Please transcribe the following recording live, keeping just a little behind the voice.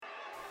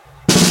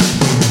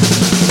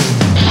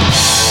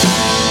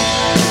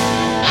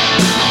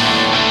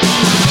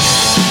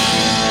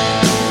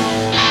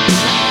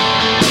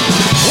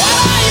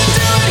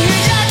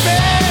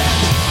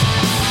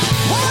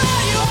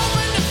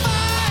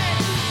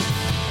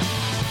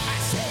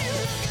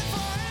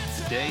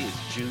Today is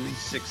June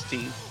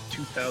 16th,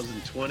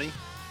 2020,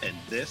 and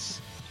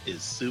this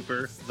is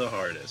Super the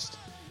Hardest.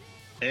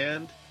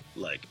 And,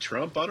 like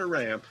Trump on a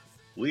ramp,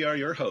 we are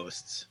your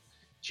hosts,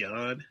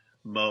 John,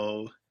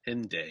 Mo,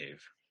 and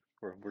Dave.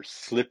 We're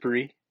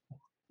slippery.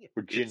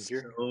 We're ginger.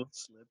 It's so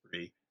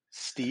slippery.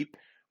 Steep.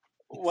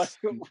 What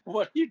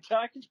are you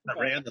talking I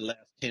about? ran the last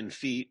 10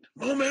 feet.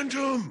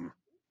 Momentum!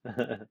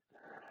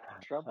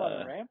 Trump on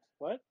a ramp?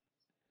 What?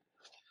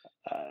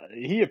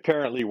 He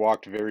apparently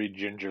walked very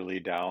gingerly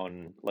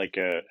down, like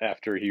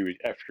after he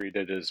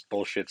did his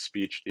bullshit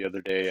speech the other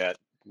day at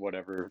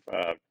whatever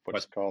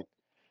what's it called?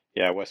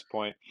 Yeah, West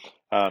Point.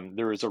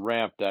 There was a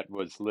ramp that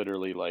was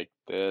literally like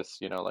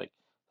this, like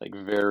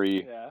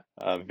very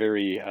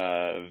very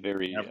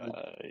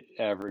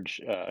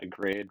average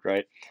grade,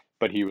 right?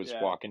 But he was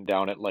walking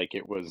down it like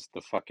it was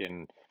the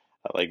fucking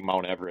like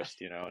Mount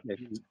Everest, Yeah,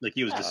 like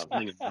he was just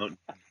slinging a mountain.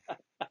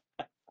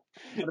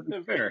 To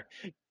be fair,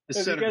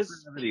 his center of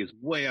gravity is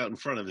way out in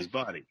front of his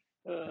body.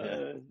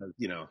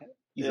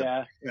 He's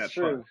it's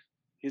true.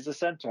 He's a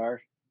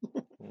centaur.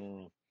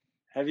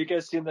 Have you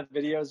guys seen the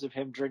videos of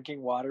him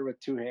drinking water with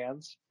two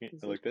hands?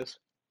 Like this?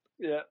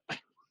 Yeah.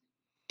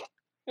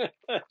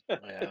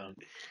 Yeah.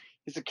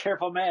 He's a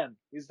careful man.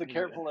 He's the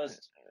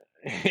carefulest.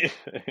 He's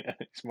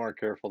more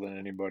careful than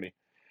anybody.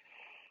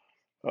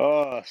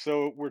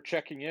 So we're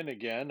checking in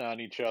again on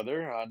each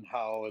other on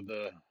how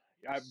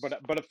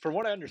but from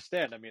what I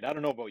understand, I mean, I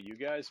don't know about you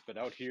guys, but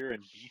out here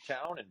in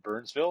B-Town in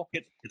Burnsville,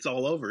 it's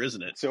all over,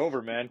 isn't it? It's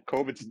over, man.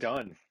 COVID's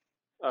done.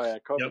 Oh yeah,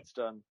 COVID's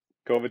done.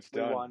 COVID's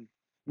we done. Won.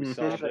 We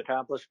solved it.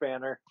 Accomplished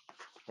banner.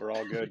 We're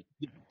all good.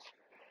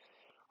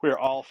 We're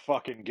all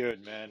fucking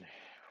good, man.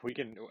 We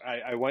can.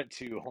 I went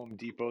to Home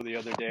Depot the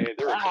other day.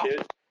 There were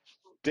kids.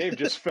 Dave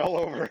just fell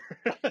over.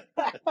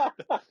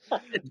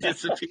 It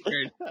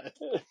disappeared.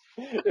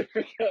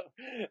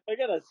 I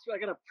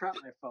gotta prop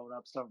my phone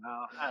up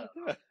somehow. I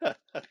don't know.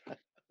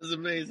 This is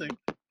amazing.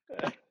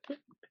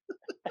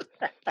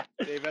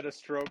 Dave had a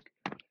stroke.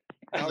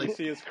 Now I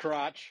see his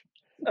crotch.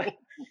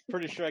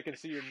 Pretty sure I can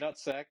see your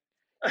nutsack.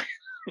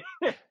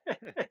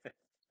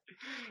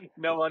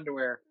 No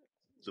underwear.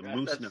 It's a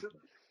moose nut.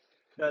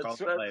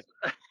 That's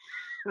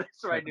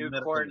my new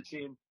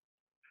quarantine.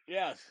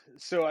 Yeah.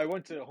 So I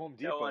went to Home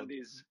Depot. No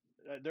undies.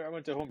 I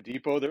went to Home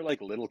Depot. They're like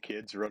little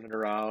kids running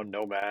around,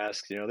 no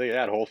masks. They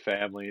had whole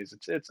families.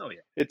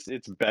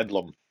 It's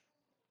bedlam.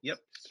 Yep.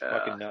 It's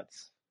fucking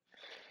nuts.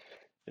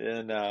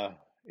 And I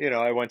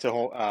went to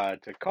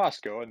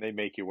Costco, and they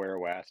make you wear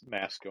a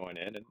mask going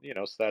in, and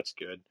so that's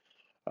good.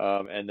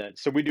 And then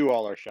so we do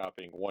all our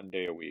shopping one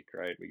day a week,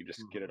 right? We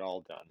just get it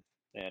all done.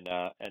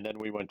 And then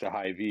we went to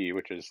Hy-Vee,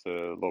 which is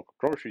the local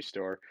grocery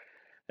store.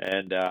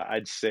 And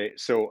I'd say,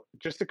 so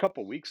just a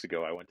couple weeks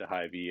ago, I went to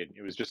Hy-Vee, and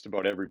it was just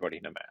about everybody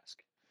in a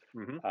mask.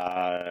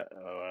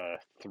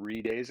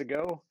 3 days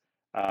ago,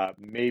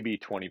 maybe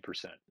 20%.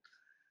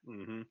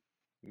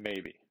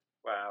 Maybe.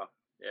 Wow.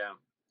 Yeah.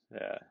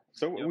 Yeah.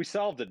 So we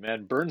solved it,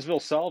 man. Burnsville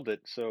solved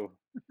it. So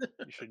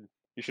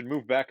you should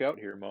move back out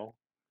here, Mo.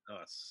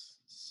 Oh, it's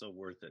so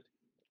worth it.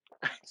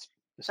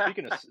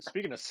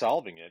 Speaking of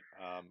solving it,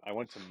 I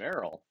went to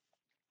Merrill.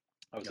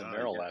 I was in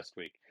Merrill last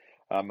week.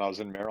 I was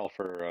in Merrill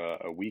for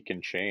a week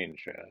and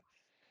change,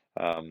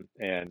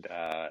 and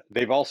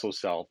they've also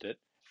solved it.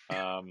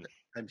 I'm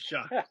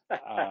shocked.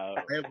 I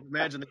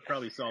imagine they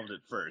probably solved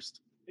it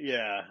first.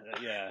 Yeah.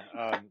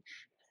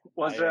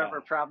 Was there ever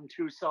a problem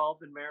to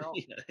solve in Merrill?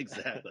 Yeah,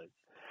 exactly.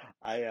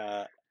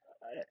 I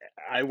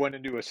went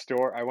into a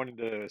store. I went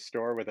into a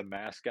store with a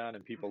mask on,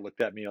 and people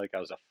looked at me like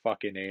I was a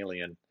fucking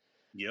alien.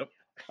 Yep.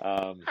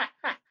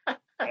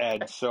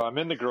 And so I'm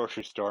in the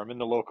grocery store. I'm in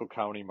the local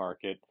county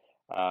market.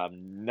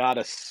 Not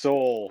a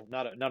soul,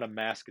 not a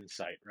mask in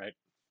sight, right?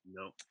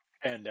 No.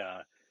 And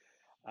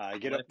I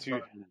get up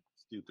to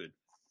stupid.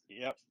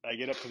 Yep. I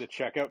get up to the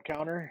checkout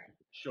counter.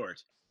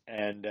 Short.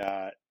 And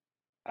I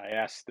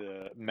asked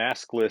the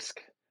maskless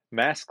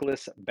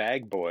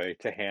bag boy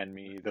to hand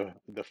me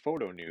the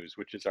Photo News,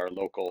 which is our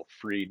local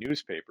free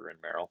newspaper in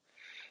Merrill.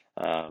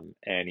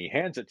 And he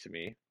hands it to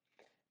me,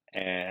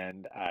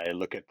 and I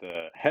look at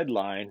the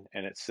headline,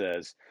 and it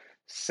says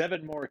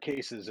 7 more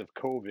cases of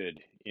COVID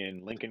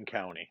in Lincoln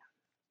County.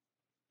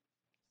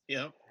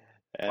 Yep.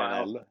 And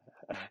wow.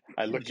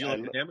 I look at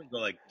him and go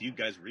like, "Do you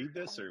guys read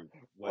this or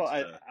what's?"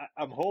 Well,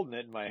 I'm holding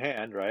it in my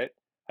hand, right?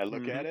 I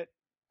look at it.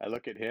 I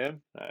look at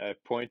him. I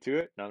point to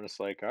it, and I'm just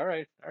like, "All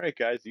right,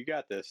 guys, you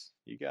got this.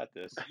 You got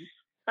this."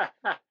 I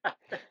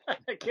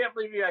can't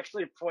believe you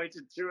actually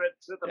pointed to it,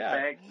 to the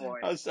bag boy.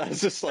 I was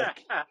just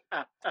like,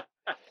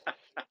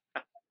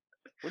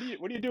 What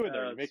are you doing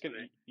there?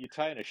 You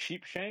tying a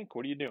sheep shank?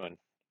 What are you doing?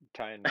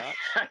 Tying knots?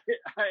 I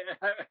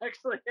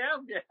actually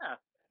am. Yeah,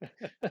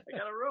 I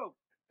got a rope.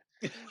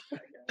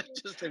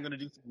 I'm going to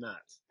do some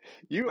knots.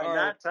 You are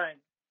knot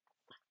time.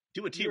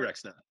 Do a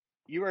T-Rex knot.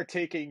 You are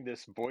taking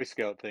this Boy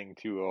Scout thing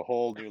to a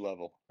whole new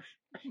level.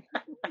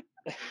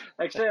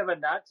 Actually, I have a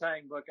knot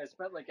tying book. I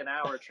spent like an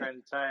hour trying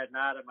to tie a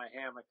knot in my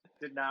hammock. It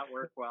did not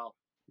work well.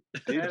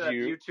 Did I had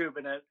YouTube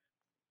in it.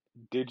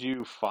 Did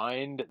you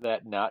find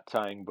that knot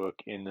tying book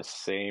in the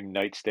same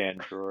nightstand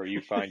drawer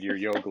you find your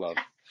yo glove?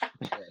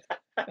 I'm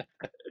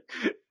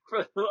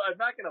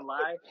not gonna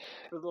lie.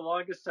 For the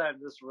longest time,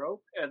 this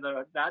rope and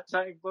the knot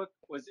tying book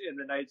was in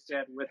the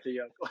nightstand with the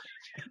yoke.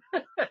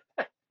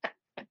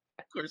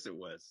 Of course it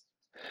was.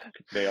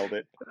 Nailed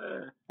it.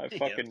 I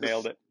fucking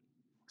nailed it.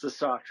 It's a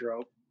soft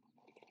rope.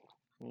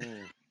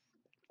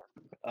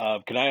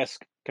 Can I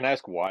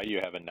ask why you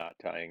have a knot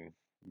tying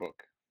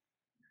book?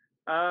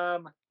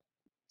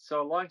 So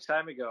a long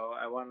time ago,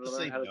 I wanted to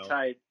learn how to no.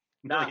 tie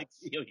knots,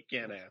 You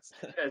can't ask.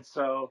 and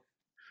so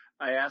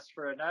I asked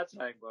for a knot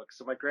tying book.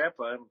 So my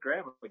grandpa and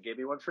grandma gave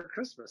me one for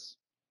Christmas.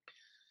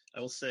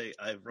 I will say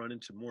I've run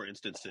into more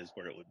instances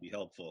where it would be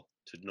helpful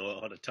to know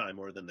how to tie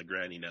more than the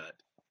granny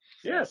knot.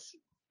 Yes.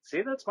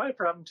 See, that's my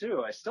problem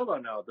too. I still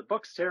don't know. The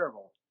book's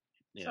terrible.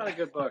 It's not a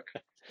good book.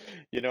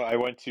 You know, I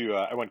went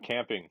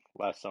camping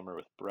last summer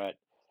with Brett,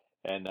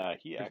 and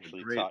he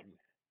actually taught me.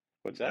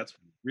 What's that? That's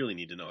really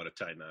need to know how to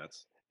tie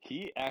knots.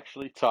 He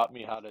actually taught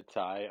me how to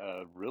tie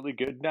a really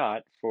good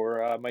knot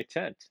for my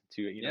tent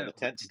to the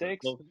tent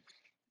stakes.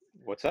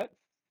 What's that?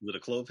 With a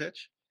clove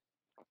hitch?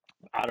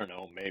 I don't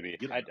know. Maybe.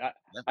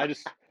 I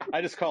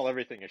just call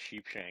everything a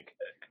sheep shank.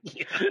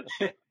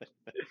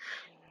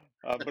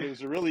 But it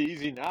was a really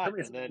easy knot,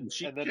 and then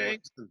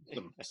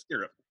some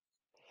syrup.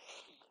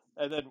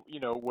 And then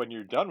when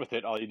you're done with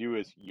it, all you do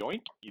is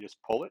yoink. You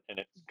just pull it, and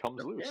it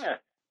comes loose. Yeah.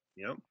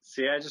 Yep.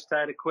 See, I just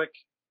tied a quick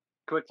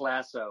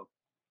lasso.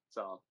 That's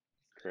all.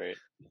 Great.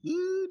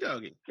 Ooh,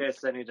 doggy. In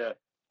case I need to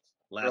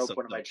rope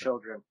one of my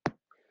children.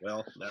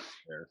 Well, that's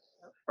fair.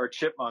 Or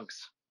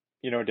chipmunks.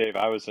 Dave,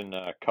 I was in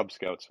Cub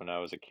Scouts when I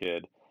was a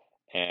kid,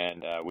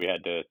 and we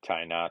had to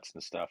tie knots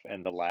and stuff,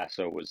 and the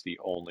lasso was the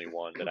only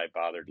one that I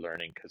bothered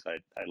learning because I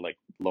like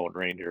Lone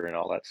Ranger and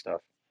all that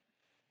stuff.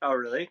 Oh,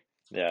 really?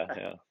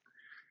 Yeah.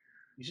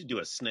 You should do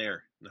a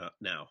snare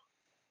now.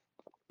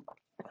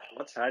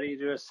 How do you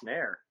do a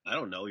snare? I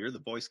don't know. You're the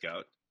Boy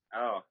Scout.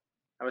 Oh,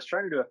 I was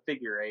trying to do a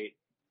figure 8.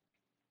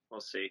 We'll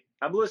see.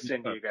 I'm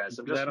listening to you guys.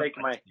 I'm just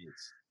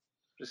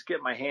just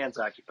getting my hands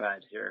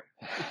occupied here.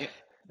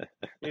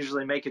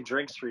 Usually making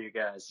drinks for you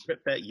guys.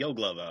 Rip that yo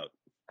glove out.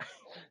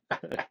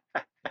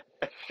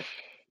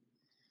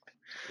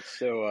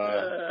 So,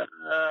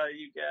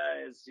 you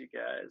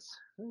guys.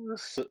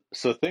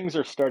 So things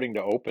are starting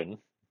to open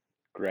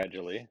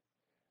gradually,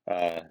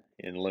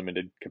 in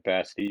limited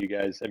capacity.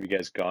 Have you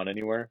guys gone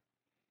anywhere?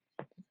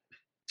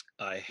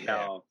 I have.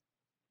 No.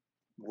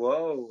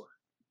 Whoa.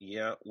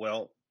 Yeah,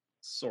 well,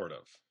 sort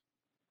of.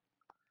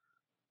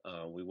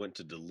 We went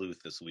to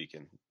Duluth this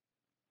weekend.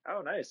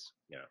 Oh, nice.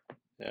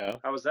 Yeah.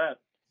 How was that?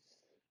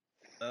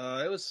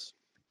 It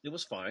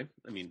was fine.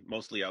 I mean,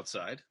 mostly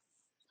outside,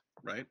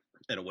 right,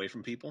 and away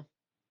from people.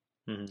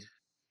 Mm-hmm.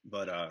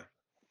 But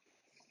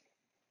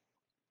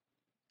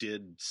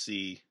did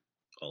see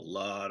a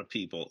lot of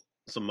people.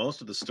 So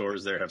most of the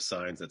stores there have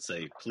signs that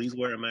say, "Please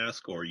wear a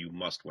mask" or "You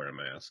must wear a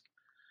mask."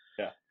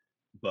 Yeah.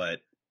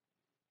 But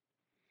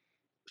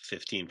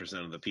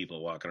 15% of the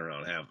people walking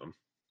around have them.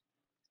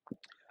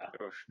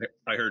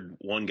 I heard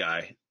one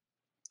guy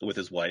with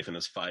his wife and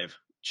his 5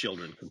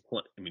 children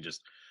complain. I mean,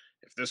 just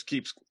if this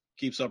keeps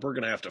up, we're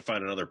going to have to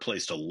find another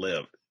place to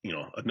live. We're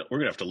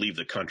going to have to leave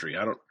the country.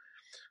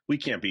 We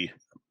can't be. I'm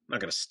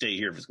not going to stay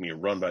here if it's going to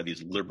be run by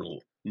these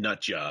liberal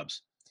nut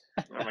jobs.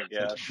 Oh my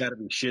gosh! You got to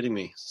be shitting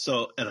me.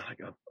 So, and I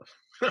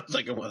was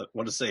like, I want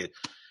to say,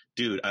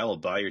 dude, I will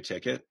buy your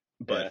ticket,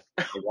 but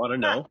I want to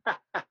know,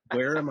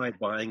 where am I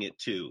buying it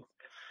to?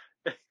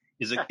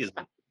 Is it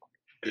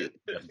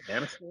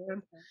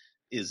Afghanistan?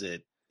 Is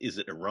it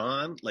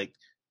Iran? Like,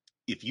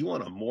 if you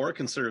want a more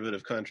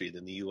conservative country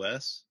than the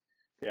U.S.,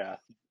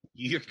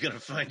 you're gonna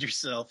find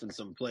yourself in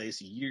some place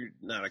you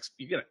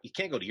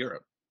can't go to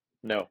Europe.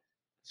 No,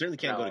 certainly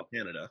can't go to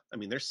Canada. I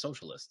mean, they're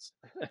socialists.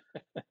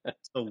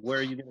 So where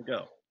are you gonna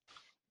go?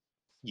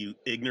 You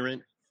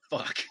ignorant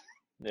fuck.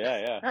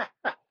 Yeah.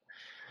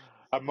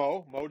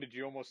 Mo, did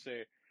you almost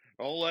say,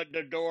 "Don't let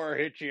the door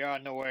hit you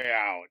on the way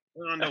out"?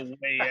 On the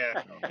way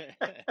out.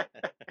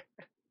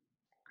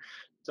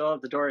 Don't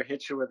let the door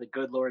hit you where the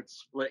good Lord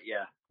split you.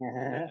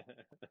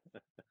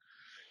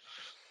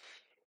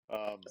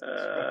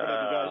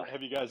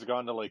 Have you guys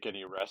gone to like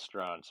any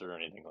restaurants or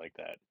anything like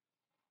that?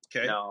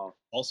 Okay. No.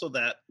 Also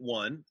that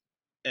one,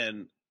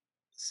 and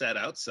sat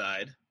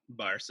outside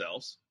by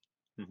ourselves.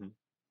 Mm-hmm.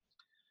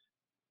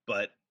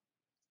 But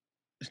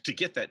to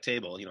get that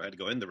table, I had to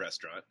go in the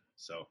restaurant.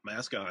 So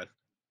mask on.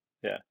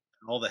 Yeah.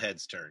 All the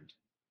heads turned.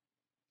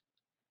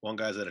 One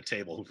guy's at a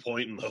table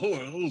pointing,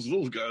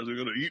 those guys are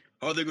going to eat.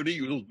 How are they going to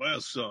eat with those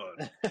masks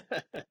on?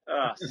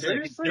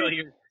 Seriously?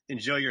 Like,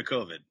 enjoy your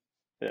COVID.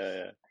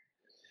 Yeah.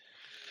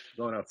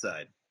 Going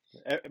outside.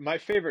 My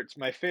favorite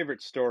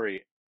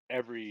story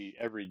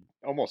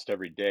almost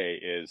every day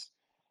is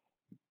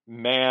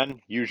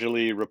man,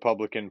 usually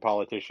Republican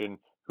politician,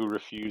 who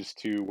refused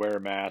to wear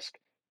a mask,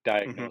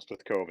 diagnosed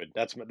with COVID.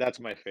 That's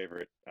my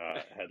favorite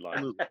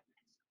headline.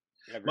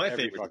 My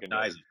favorite fucking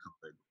dies of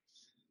COVID.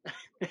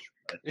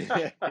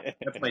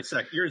 That's my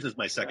second. Yours is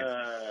my second.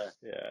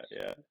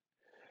 Yeah.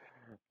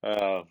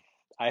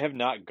 I have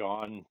not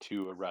gone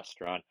to a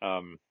restaurant.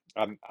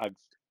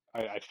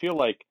 I feel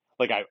like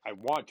I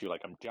want to,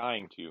 like I'm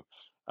dying to,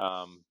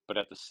 but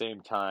at the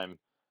same time,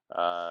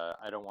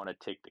 I don't want to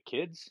take the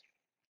kids.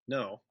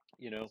 No,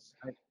 You know.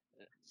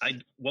 I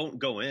won't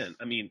go in.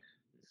 I mean,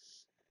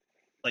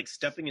 like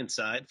stepping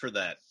inside for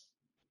that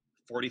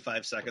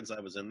 45 seconds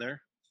I was in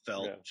there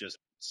felt just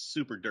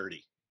super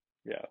dirty.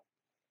 Yeah.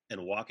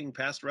 And walking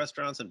past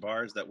restaurants and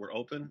bars that were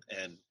open,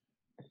 and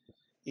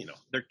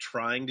they're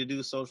trying to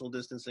do social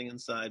distancing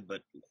inside,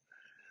 but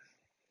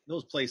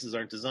those places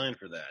aren't designed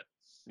for that.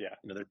 Yeah.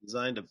 They're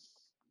designed to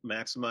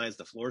maximize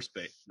the floor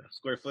space, the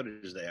square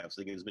footage they have,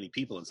 so they get as many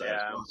people inside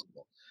as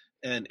possible.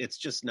 And it's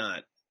just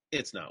not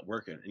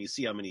working. And you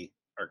see how many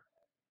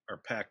are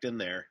packed in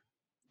there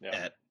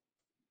at,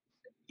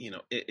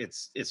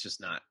 it's just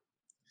not,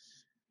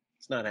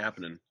 it's not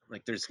happening.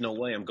 Like, there's no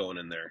way I'm going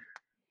in there.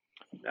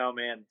 No,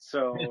 man.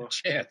 So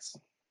chance.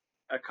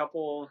 A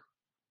couple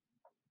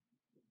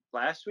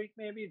last week,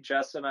 maybe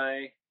Jess and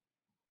I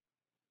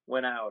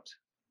went out,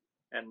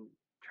 and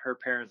her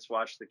parents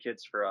watched the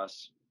kids for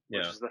us,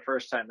 which is the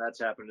first time that's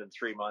happened in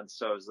 3 months.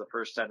 So it was the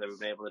first time that we've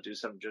been able to do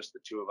something just the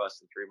two of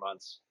us in 3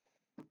 months.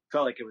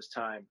 Felt like it was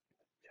time.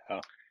 Yeah.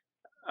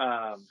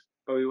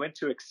 But we went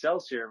to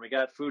Excelsior and we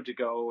got food to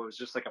go. It was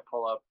just like a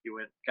pull up. You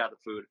went, got the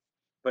food.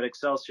 But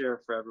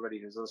Excelsior, for everybody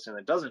who's listening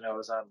that doesn't know,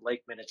 is on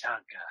Lake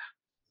Minnetonka.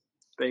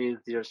 Bathe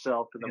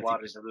yourself in the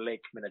waters of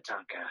Lake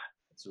Minnetonka.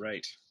 That's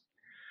right.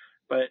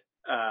 But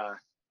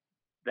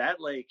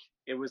that lake,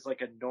 it was like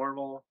a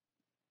normal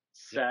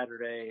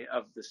Saturday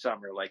of the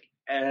summer. Like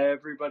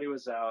everybody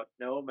was out,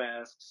 no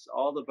masks,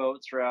 all the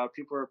boats were out,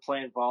 people were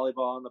playing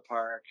volleyball in the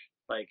park.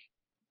 Like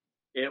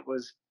it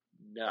was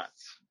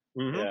nuts.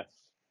 Mm-hmm. Yeah.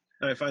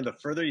 And I find the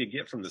further you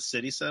get from the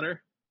city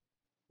center,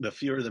 the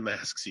fewer the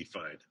masks you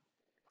find.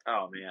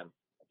 Oh man.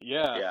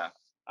 Yeah.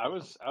 I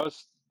was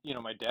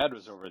my dad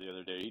was over the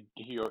other day.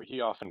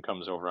 He often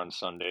comes over on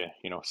Sunday,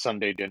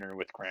 Sunday dinner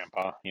with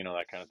grandpa,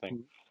 that kind of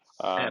thing.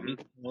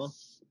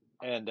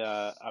 And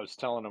I was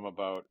telling him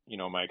about,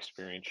 my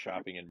experience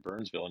shopping in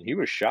Burnsville, and he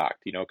was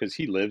shocked, because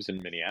he lives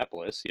in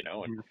Minneapolis,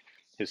 and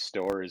his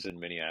store is in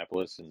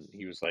Minneapolis, and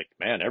he was like,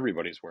 man,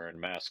 everybody's wearing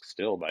masks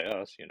still by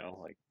us,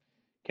 like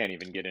can't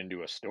even get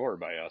into a store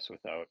by us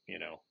without,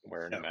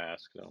 wearing a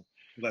mask. So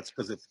that's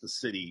because it's the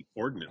city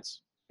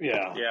ordinance.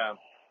 Yeah.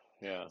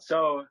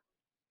 So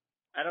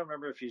I don't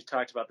remember if you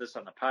talked about this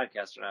on the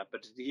podcast or not,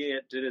 but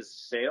did his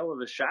sale of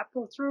his shop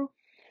go through?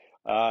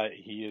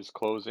 He is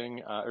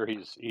closing, or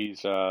he's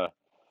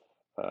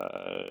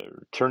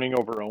turning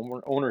over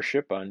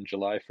ownership on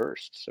July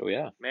 1st. So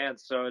yeah. Man,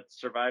 so it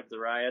survived the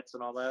riots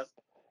and all that.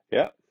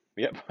 Yep.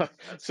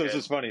 So good. this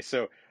is funny.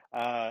 So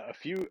a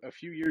few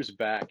years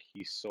back,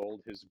 he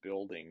sold his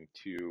building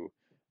to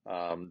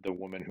the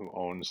woman who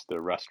owns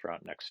the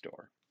restaurant next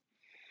door.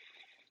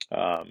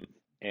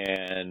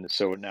 And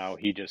so now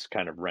he just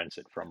kind of rents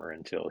it from her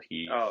until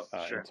he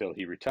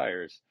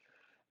retires.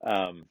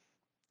 And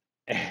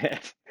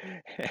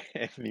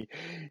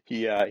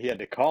he had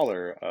to call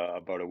her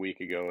about a week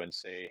ago and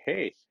say,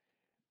 hey,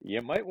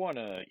 you might want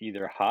to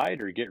either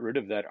hide or get rid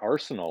of that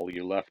arsenal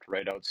you left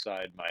right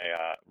outside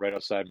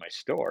my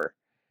store.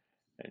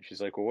 And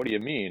she's like, well, what do you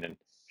mean? And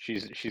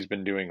she's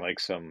been doing like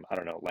some, I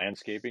don't know,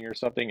 landscaping or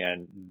something,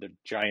 and the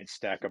giant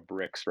stack of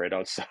bricks right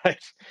outside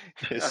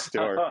his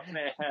store. Oh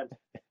man.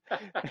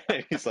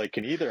 And he's like,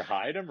 can you either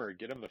hide them or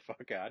get them the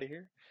fuck out of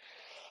here?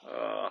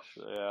 So,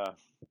 yeah.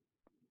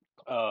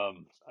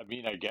 I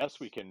mean, I guess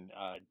we can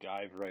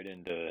dive right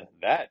into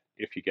that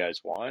if you guys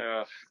want.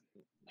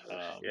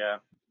 Yeah.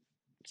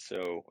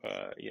 So,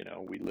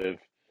 we live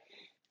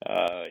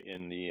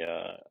in the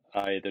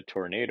eye of the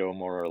tornado,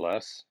 more or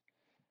less,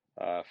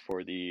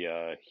 for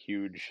the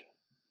huge,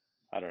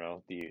 I don't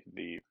know, the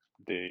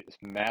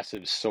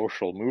massive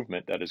social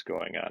movement that is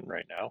going on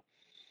right now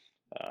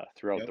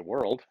throughout the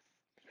world.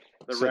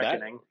 The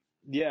reckoning.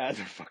 The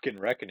fucking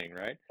reckoning,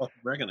 right? Well,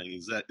 reckoning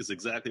is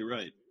exactly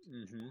right.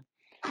 Mm-hmm.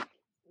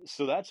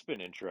 So that's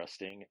been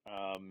interesting.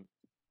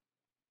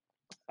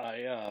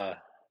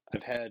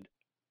 I've had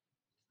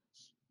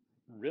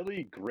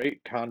really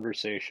great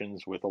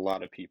conversations with a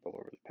lot of people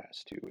over the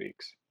past 2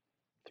 weeks,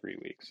 3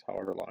 weeks,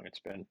 however long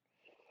it's been.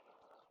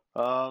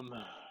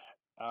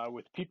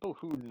 With people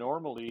who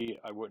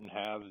normally I wouldn't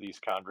have these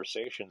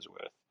conversations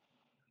with,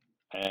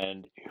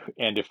 and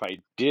if I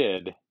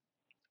did,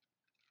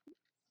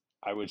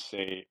 I would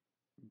say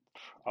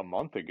a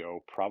month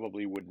ago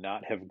probably would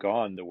not have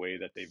gone the way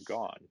that they've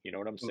gone. You know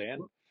what I'm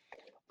saying?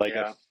 Like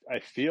I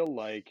feel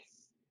like,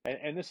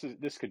 and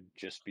this could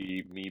just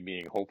be me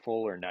being hopeful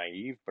or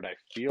naive, but I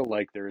feel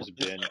like there's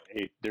been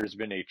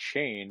a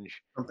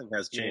change. Something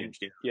has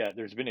changed. Yeah,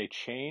 there's been a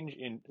change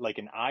in like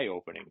an eye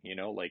opening.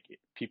 Like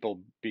people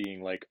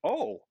being like,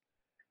 oh,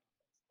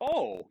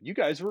 you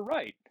guys were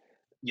right.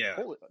 Yeah,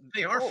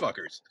 they are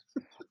fuckers.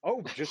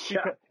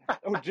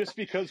 Just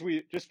because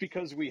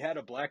we had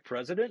a black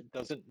president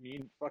doesn't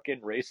mean fucking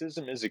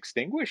racism is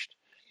extinguished.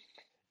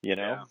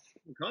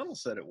 McConnell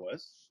said it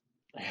was.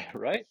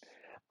 Right.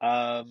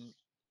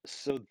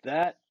 So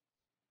that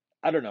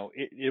I don't know.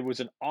 It was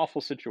an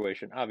awful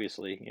situation.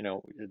 Obviously,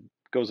 it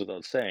goes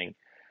without saying.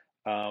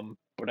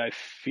 But I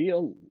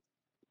feel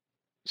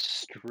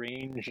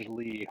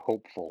strangely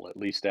hopeful, at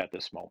least at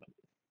this moment.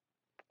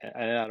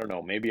 And I don't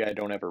know. Maybe I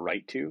don't have a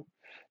right to.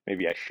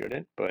 Maybe I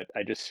shouldn't. But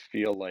I just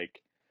feel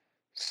like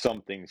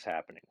something's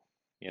happening.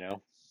 Yeah,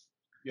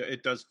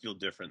 it does feel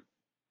different.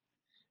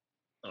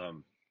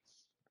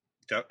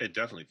 It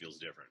definitely feels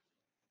different.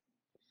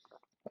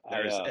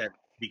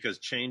 Because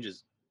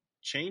changes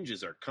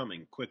are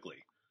coming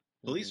quickly.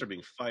 Police are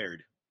being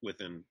fired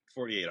within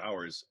 48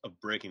 hours of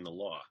breaking the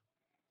law,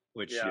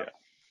 which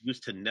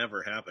used to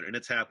never happen, and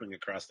it's happening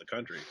across the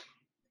country.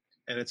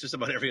 And it's just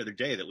about every other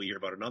day that we hear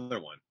about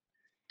another one.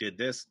 Did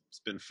this? It's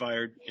been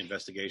fired.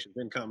 Investigation's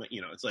incoming.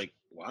 It's like,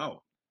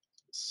 wow.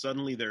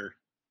 Suddenly there's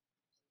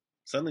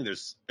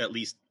at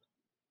least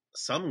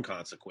some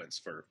consequence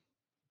for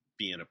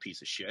being a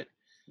piece of shit.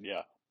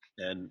 Yeah.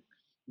 And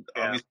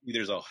obviously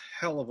there's a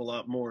hell of a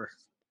lot more.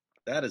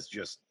 That is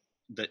just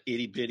the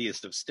itty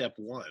bittiest of step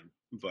one,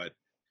 but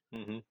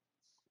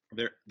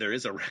there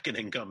is a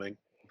reckoning coming.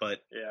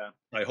 But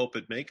I hope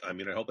it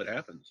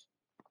happens.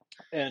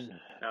 And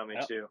me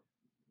too.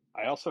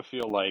 I also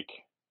feel like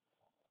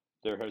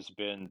there has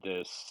been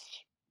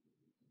this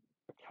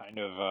kind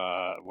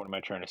of what am I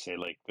trying to say?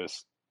 Like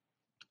this,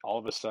 all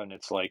of a sudden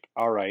it's like,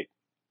 all right,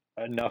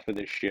 enough of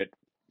this shit.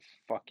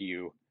 Fuck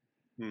you.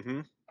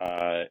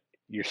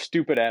 Your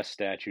stupid ass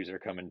statues are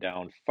coming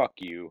down. Fuck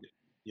you.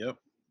 Yep.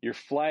 Your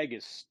flag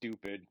is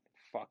stupid.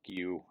 Fuck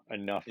you.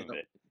 Enough of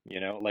it.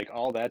 Like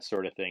all that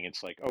sort of thing.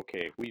 It's like,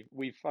 okay,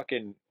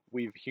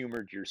 we've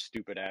humored your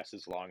stupid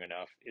asses long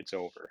enough. It's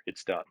over.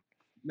 It's done.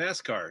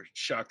 NASCAR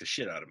shocked the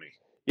shit out of me.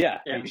 Yeah,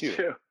 me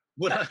too.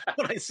 When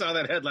I saw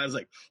that headline, I was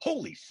like,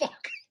 holy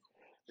fuck.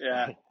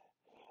 Yeah.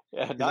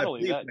 Yeah. Not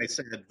only that, I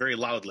said it very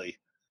loudly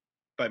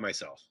by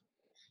myself.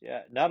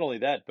 Yeah, not only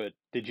that, but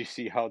did you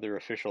see how their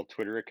official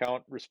Twitter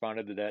account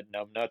responded to that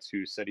numbnuts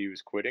who said he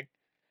was quitting?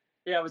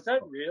 Yeah, was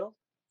that real?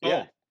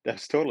 Yeah,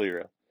 that's totally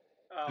real.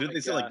 Did they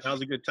say like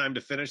now's a good time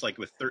to finish, like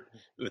with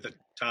a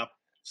top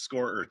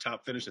score or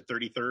top finish at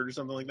 33rd or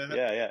something like that?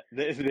 Yeah.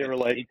 They were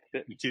like,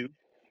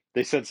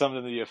 they said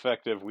something to the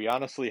effect of, "We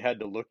honestly had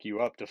to look you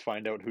up to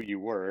find out who you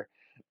were,"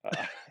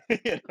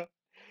 and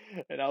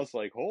I was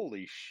like,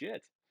 "Holy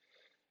shit!"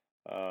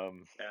 Yeah.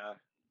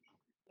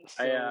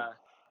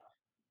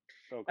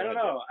 So, I don't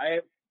know.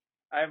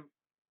 I'm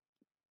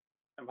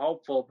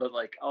hopeful, but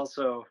like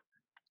also,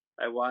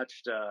 I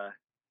watched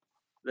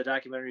the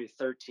documentary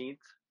 13th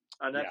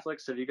on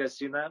Netflix. Have you guys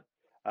seen that?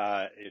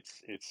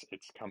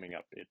 It's coming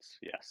up. It's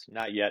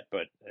not yet,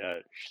 but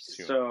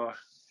soon.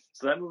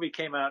 So that movie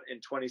came out in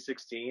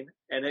 2016,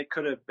 and it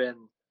could have been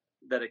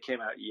that it came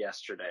out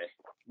yesterday.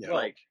 Yeah.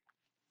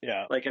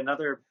 Like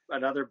another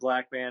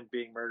black man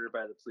being murdered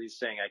by the police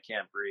saying I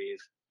can't breathe.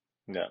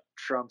 Yeah.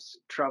 Trump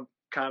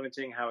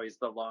commenting how he's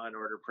the law and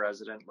order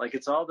president. Like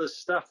it's all this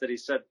stuff that he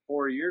said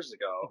 4 years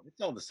ago. It's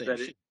all the same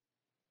shit.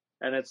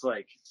 And it's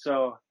like,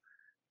 so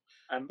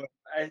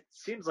it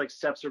seems like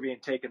steps are being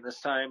taken this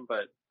time,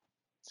 but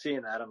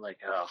seeing that, I'm like,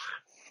 oh,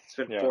 it's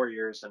been 4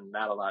 years and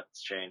not a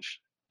lot's changed.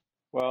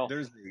 Well, there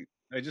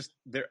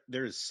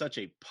is such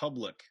a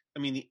public. I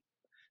mean,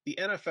 the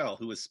NFL,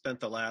 who has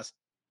spent the last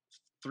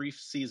 3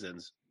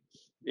 seasons,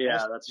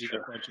 that's true,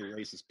 a bunch of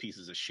racist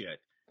pieces of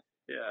shit.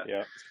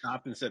 Yeah.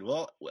 Stopped and said,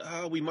 well,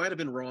 we might have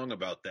been wrong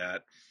about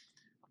that.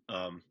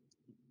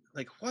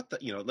 Like what the,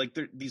 like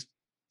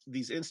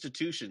these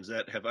institutions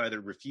that have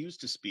either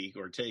refused to speak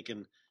or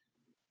taken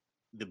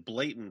the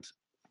blatant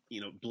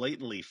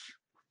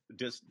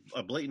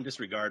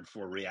disregard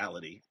for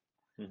reality.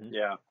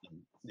 Yeah.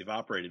 They've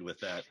operated with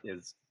that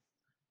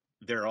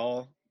there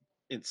are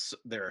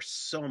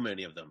so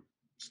many of them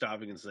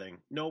stopping and saying,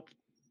 nope,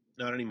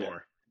 not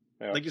anymore.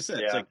 Yeah. Like you said,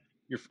 it's like,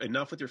 you're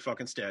enough with your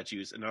fucking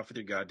statues, enough with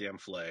your goddamn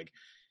flag.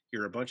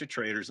 You're a bunch of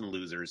traitors and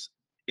losers.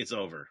 It's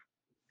over.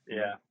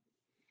 Yeah.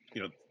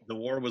 The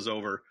war was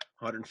over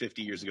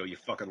 150 years ago. You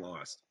fucking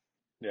lost.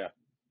 Yeah.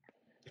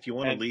 If you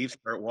want to leave,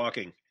 start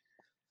walking.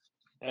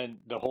 And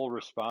the whole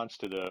response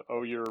to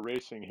you're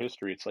erasing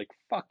history. It's like,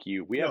 fuck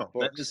you. We have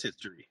books. That is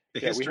history.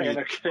 The history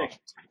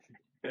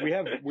we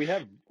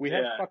have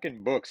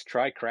fucking books.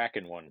 Try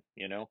cracking one,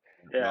 Yeah.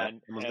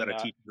 Someone's got to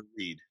teach you to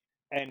read.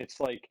 And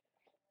it's like,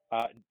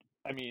 I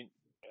mean,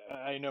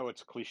 I know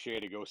it's cliche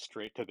to go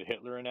straight to the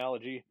Hitler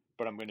analogy,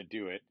 but I'm going to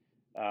do it.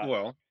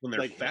 Well, when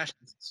they're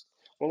fascists.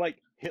 Well, like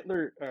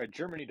Hitler,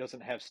 Germany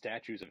doesn't have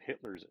statues of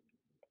Hitlers,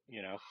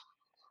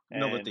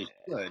 No, but they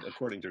should,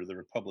 according to the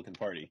Republican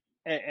Party.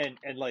 And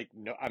like,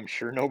 no, I'm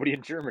sure nobody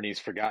in Germany's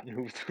forgotten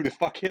who the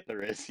fuck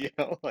Hitler is,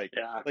 Like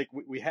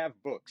we have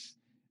books.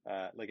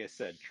 Like I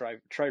said,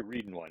 try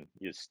reading one,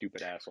 you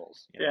stupid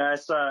assholes. Yeah, I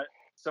saw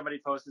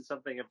somebody posted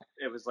something.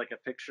 It was like a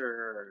picture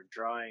or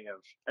drawing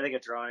of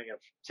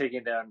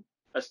taking down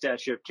a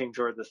statue of King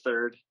George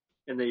III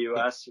in the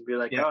U.S. and be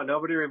like, oh,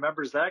 nobody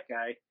remembers that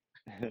guy.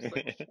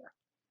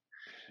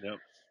 Yep.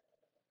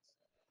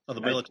 Oh,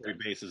 the military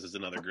bases is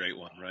another great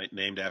one, right?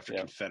 Named after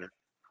Confederate.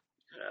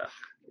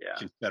 Yeah.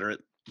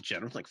 Confederate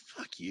general. Like,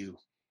 fuck you.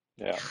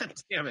 Yeah. God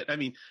damn it! I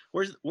mean,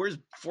 where's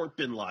Fort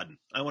Bin Laden?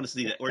 I want to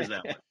see that. Where's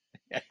that one?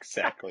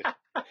 Exactly.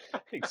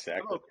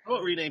 Exactly. How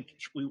about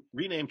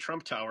rename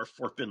Trump Tower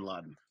Fort Bin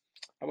Laden?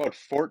 How about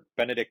Fort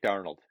Benedict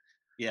Arnold?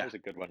 Yeah, There's a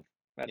good one.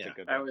 That's a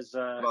good I one. was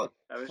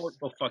Fort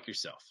Go fuck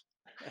yourself.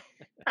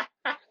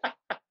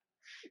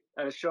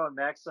 I was showing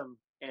Max some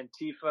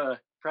Antifa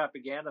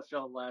propaganda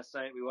film last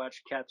night. We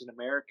watched Captain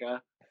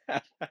America.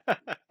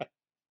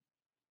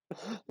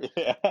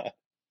 Yeah.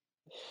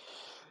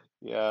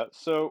 Yeah.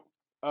 So,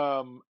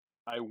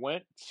 I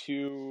went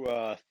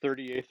to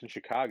 38th in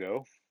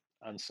Chicago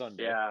on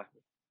Sunday. Yeah.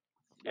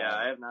 Yeah,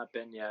 I have not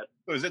been yet.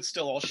 Oh, is it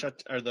still all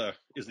shut? Is the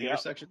Yeah.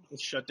 intersection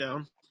shut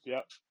down?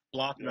 Yep.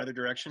 Blocked in either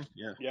direction?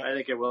 Yeah. Yeah. I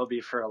think it will be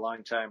for a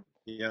long time.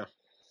 Yeah.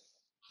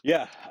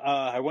 Yeah.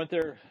 I went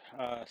there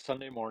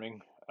Sunday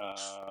morning,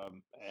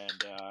 and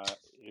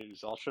it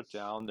was all shut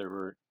down. There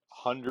were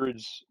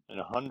hundreds and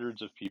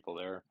hundreds of people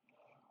there.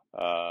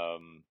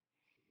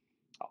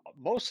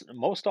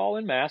 Most all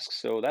in masks,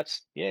 so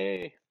that's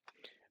yay.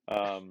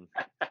 Um,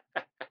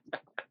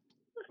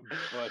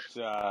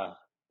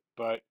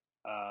 but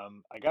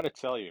I got to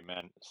tell you,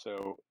 man.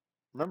 So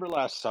remember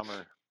last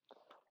summer,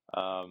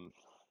 um,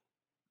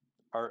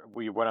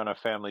 we went on a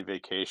family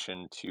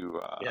vacation to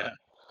Yeah.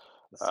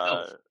 The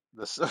uh,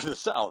 South. the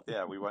south.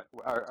 Yeah, we went.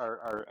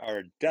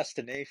 Our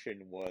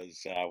destination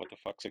was what the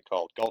fuck's it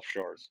called? Gulf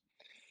Shores.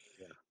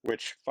 Yeah.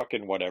 Which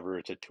fucking whatever.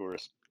 It's a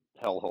tourist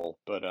hellhole,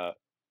 but I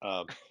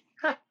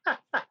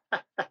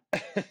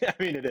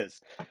mean it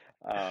is.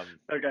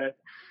 Okay.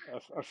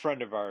 A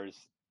friend of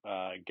ours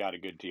got a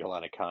good deal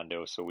on a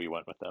condo, so we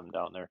went with them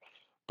down there.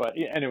 But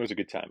yeah, and it was a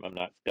good time. I'm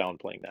not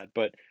downplaying that,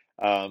 but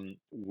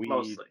we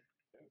Mostly.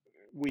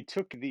 we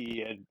took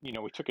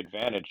we took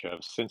advantage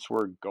of, since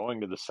we're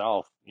going to the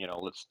south,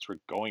 we're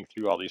going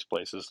through all these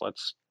places.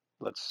 Let's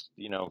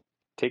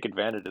take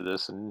advantage of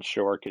this and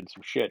show our kids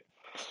some shit.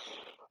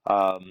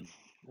 Um,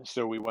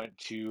 so we went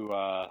to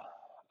uh,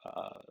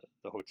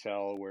 the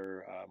hotel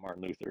where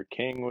Martin Luther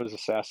King was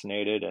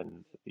assassinated,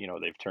 and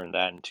they've turned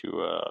that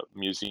into a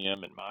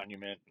museum and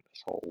monument.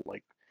 This whole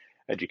like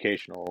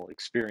educational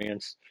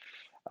experience.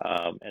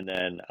 And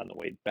then on the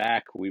way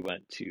back, we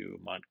went to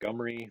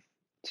Montgomery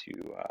to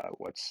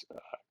what's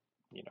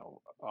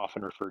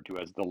often referred to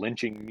as the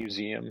Lynching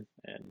Museum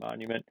and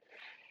Monument.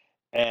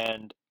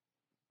 And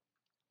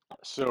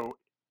so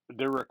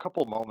there were a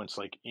couple moments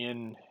like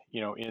in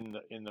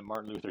the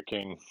Martin Luther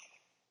King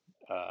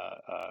uh,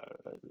 uh,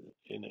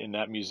 in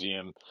that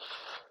museum.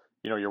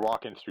 You're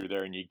walking through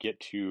there and you get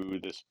to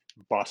this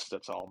bus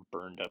that's all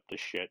burned up to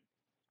shit,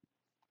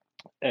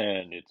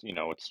 and it's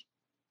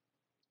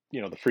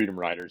the Freedom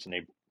Riders, and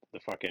the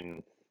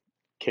fucking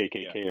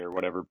KKK or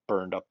whatever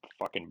burned up the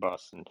fucking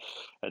bus, and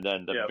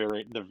then Yep.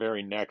 the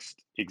very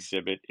next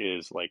exhibit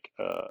is like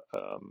a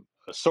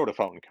soda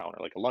fountain counter,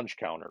 like a lunch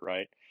counter,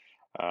 right?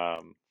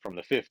 From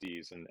the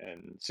 50s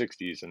and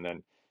 60s, and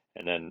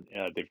then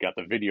they've got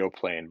the video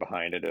playing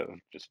behind it of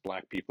just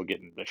black people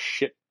getting the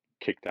shit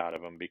kicked out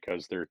of them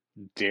because they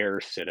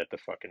dare sit at the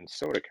fucking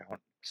soda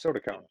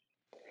counter.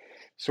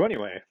 So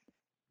anyway,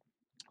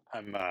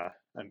 I'm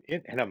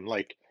in, and I'm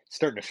like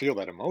starting to feel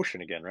that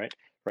emotion again, right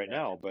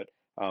now. But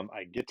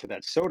I get to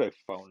that soda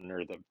fountain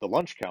or the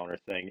lunch counter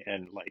thing,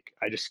 and like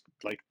I just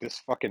like this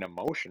fucking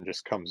emotion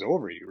just comes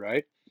over you,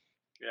 right?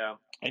 Yeah.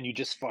 And you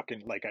just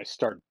fucking like I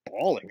start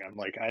bawling. I'm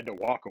like I had to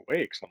walk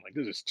away because I'm like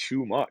this is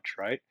too much,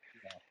 right?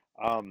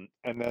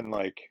 And then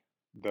like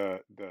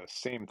the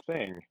same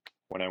thing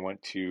when I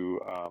went to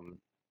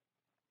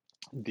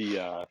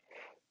the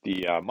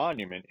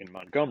monument in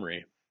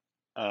Montgomery.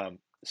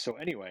 So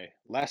anyway,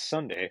 last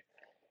Sunday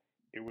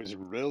it was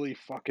really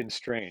fucking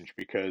strange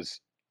because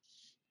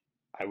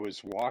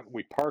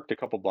we parked a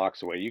couple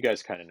blocks away. You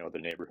guys kind of know the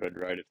neighborhood,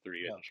 right? At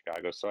 3 in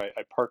Chicago. So I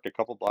parked a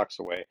couple blocks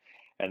away,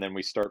 and then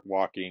we start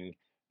walking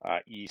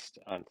east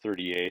on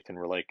 38th, and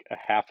we're like a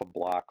half a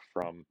block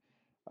from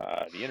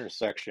the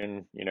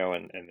intersection,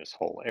 and this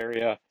whole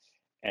area.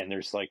 And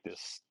there's like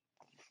this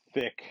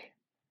thick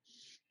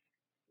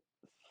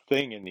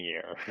thing in the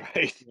air,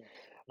 right?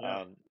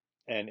 Yeah.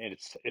 And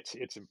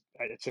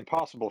it's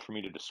impossible for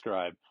me to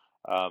describe.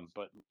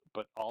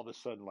 But all of a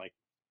sudden, like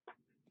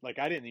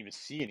I didn't even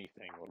see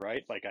anything,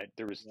 right? Like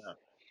there was,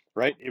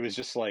 right? It was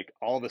just like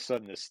all of a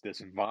sudden this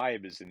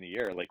vibe is in the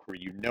air, like where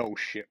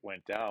shit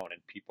went down,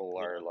 and people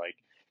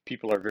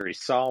are very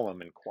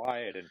solemn and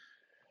quiet,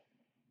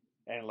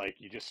 and like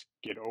you just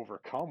get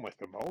overcome with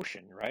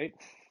emotion, right?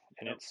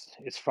 And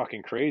it's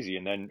fucking crazy.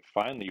 And then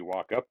finally you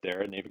walk up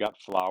there and they've got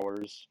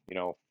flowers,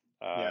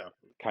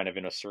 kind of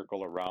in a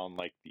circle around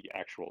like the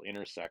actual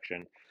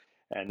intersection.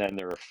 And then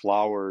there are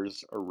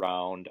flowers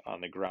around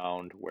on the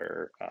ground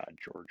where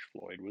George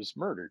Floyd was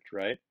murdered,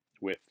 right?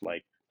 With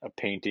like a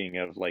painting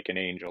of like an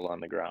angel on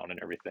the ground and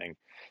everything.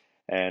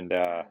 And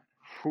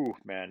whew,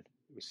 man,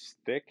 it was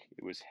thick,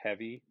 it was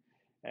heavy,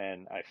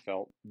 and I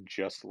felt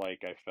just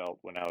like I felt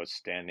when I was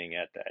standing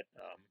at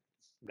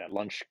that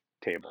lunch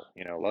table,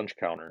 lunch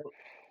counter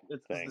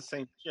It's thing. the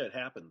same shit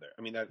happened there.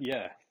 I mean,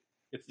 yeah,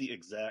 it's the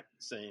exact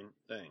same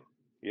thing.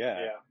 yeah.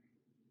 Yeah.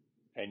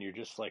 and you're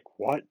just like,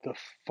 what the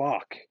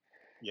fuck?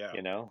 Yeah.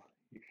 You know?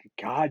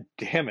 God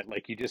damn it.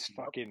 Like, you just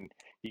fucking,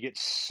 you get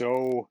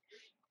so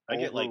I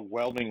get like,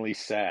 overwhelmingly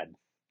sad.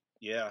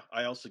 yeah,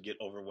 I also get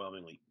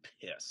overwhelmingly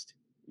pissed.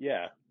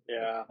 Yeah.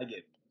 Yeah. I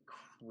get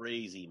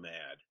crazy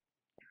mad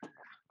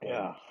when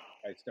Yeah.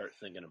 I start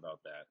thinking about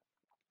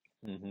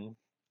that. Mm-hmm.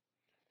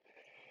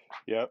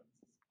 Yep.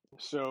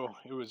 So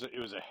it was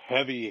a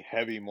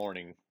heavy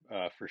morning,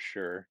 for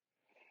sure.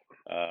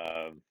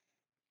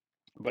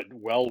 But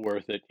well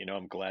worth it. You know,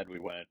 I'm glad we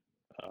went.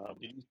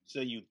 Did you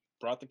say you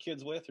brought the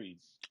kids with, or you?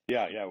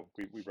 Yeah,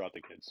 we brought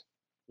the kids.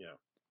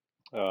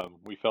 Yeah.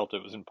 We felt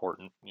it was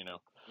important, you know.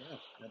 Yeah,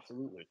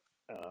 absolutely.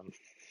 Um,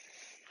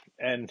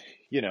 and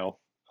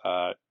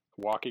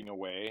walking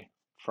away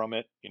from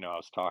it, you know, I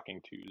was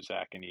talking to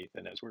Zach and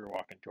Ethan as we were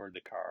walking toward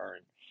the car,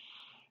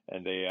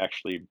 and they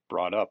actually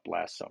brought up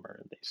last summer,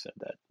 and they said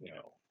that, you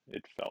know,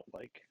 it felt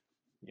like,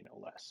 you know,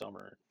 last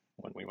summer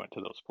when we went to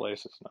those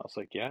places, and I was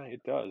like, yeah,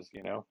 it does,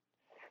 you know.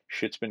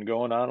 Shit's been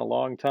going on a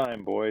long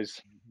time,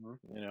 boys.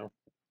 Mm-hmm. You know,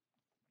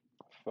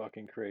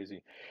 fucking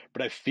crazy.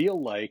 But I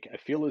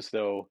feel as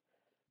though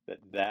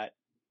that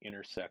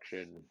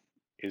intersection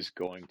is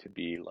going to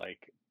be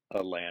like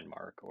a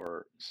landmark,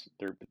 or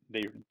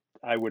they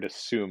I would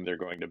assume they're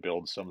going to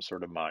build some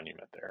sort of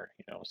monument there,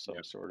 you know, some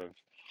Yeah. sort of,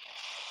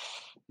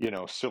 you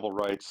know, civil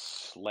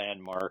rights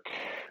landmark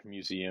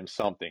museum,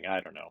 something. I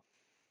don't know.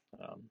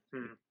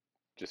 It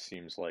just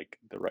seems like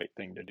the right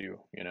thing to do,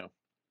 you know.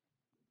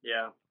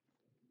 Yeah.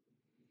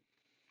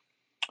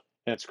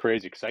 And it's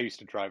crazy because I used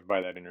to drive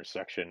by that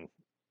intersection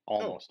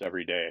almost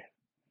every day.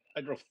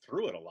 I drove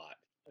through it a lot.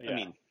 Yeah. I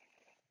mean,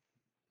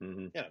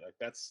 Mm-hmm. yeah,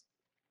 that's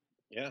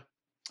yeah.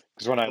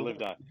 Because when I Those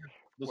lived on,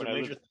 those when are I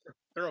major lived,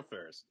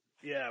 thoroughfares.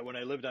 yeah, when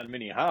I lived on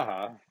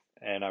Minnehaha,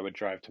 and I would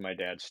drive to my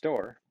dad's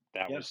store,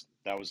 Yeah.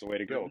 that was the way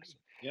to go. 'Cause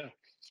Yeah.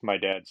 my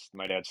dad's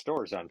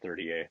store is on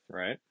 38th,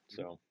 right?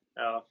 So,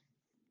 Oh.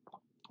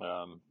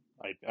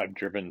 I've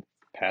driven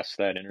past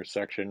that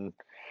intersection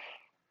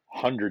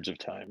hundreds of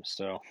times.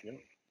 So Yeah.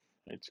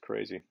 it's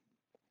crazy.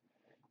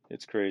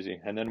 It's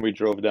crazy. And then we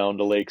drove down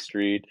to Lake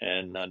Street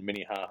and on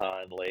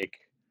Minnehaha and Lake,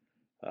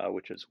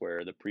 which is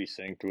where the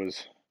precinct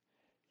was,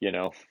 you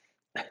know,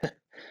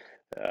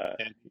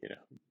 And you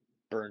know,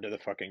 burned to the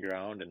fucking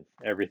ground, and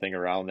everything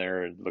around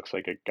there, it looks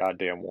like a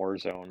goddamn war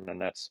zone.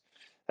 And that's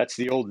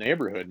the old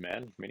neighborhood,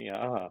 man,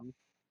 Minnehaha.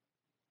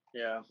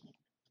 Yeah.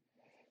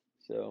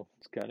 So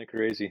it's kind of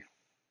crazy.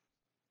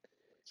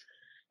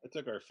 I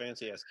took our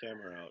fancy ass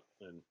camera out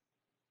and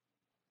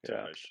took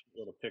Yeah. a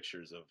little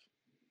pictures of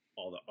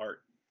all the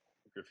art,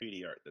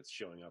 graffiti art that's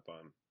showing up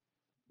on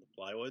the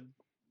plywood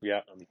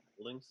Yeah. on the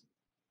buildings.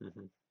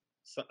 Hmm.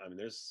 So, I mean,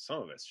 there's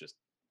some of it's just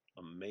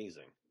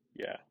amazing.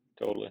 Yeah,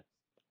 totally.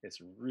 It's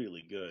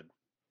really good.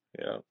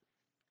 Yeah.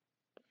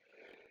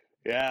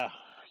 Yeah.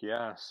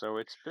 Yeah. So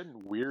it's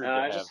been weird to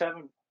I have. just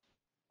haven't.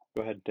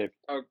 Go ahead, Dave.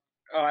 Oh,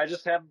 I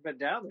just haven't been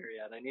down there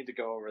yet. I need to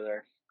go over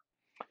there.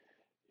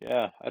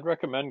 Yeah, I'd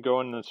recommend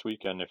going this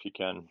weekend if you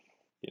can.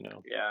 You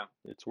know, Yeah.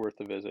 it's worth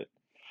a visit.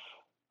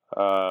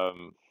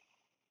 Um,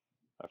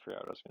 I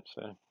forgot what I was going to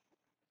say.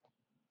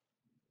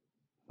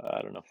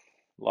 I don't know.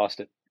 Lost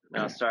it.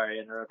 No, sorry,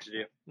 I interrupted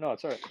you. No,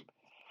 it's all right.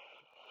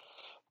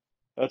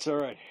 That's all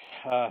right.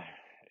 Uh,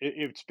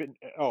 it's been,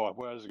 oh,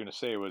 what I was going to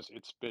say was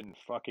it's been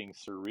fucking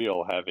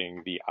surreal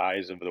having the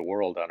eyes of the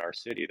world on our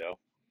city, though.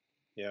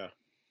 Yeah.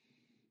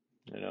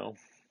 You know,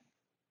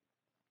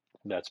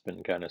 that's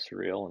been kind of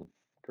surreal and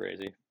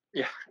crazy.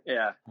 Yeah.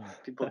 Yeah.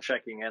 People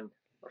checking in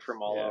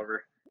from all Yeah.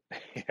 over.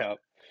 Yep.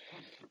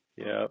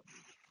 Yep.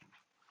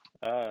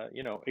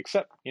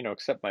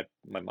 Except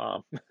my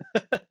mom,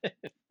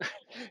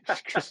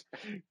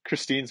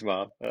 Christine's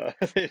mom.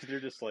 They're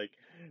just like,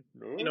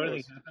 You know oh,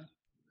 anything happened?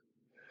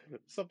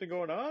 something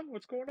going on?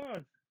 What's going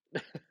on?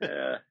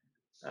 Yeah.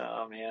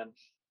 Oh man.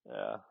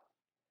 Yeah,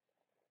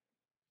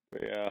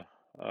 but yeah.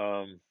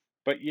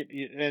 But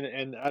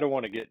and I don't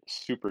want to get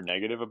super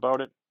negative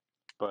about it,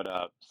 but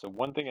so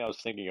one thing I was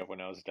thinking of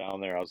when I was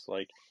down there, I was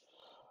like,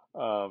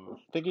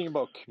 thinking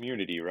about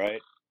community,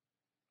 right?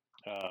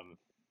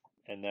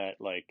 And that,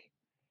 like,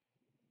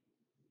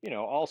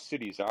 all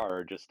cities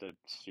are just a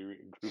series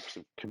groups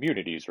of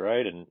communities,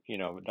 right? And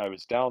I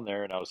was down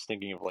there and I was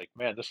thinking of like,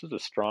 man, this is a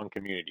strong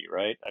community,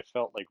 right? I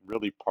felt like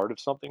really part of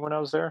something when I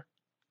was there.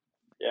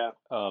 Yeah.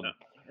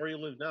 Where you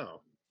live now?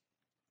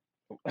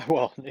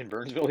 Well, in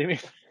Burnsville, you mean?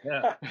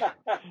 Yeah.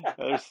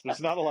 There's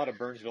not a lot of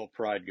Burnsville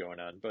pride going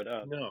on,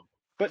 No.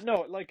 but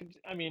no, like,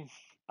 I mean,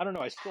 I don't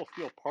know. I still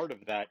feel part of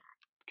that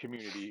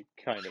community,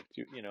 kind of,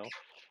 too,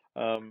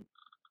 um,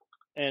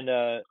 and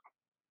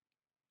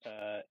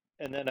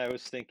and then I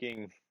was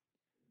thinking.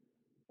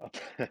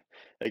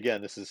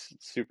 Again, this is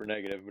super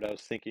negative, but I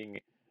was thinking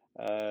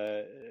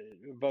uh,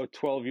 about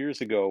 12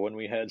 years ago when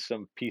we had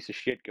some piece of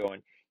shit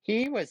going.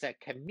 He was a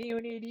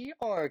community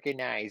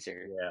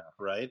organizer. Yeah.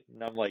 Right.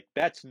 And I'm like,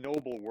 that's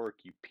noble work,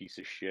 you piece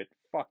of shit.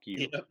 Fuck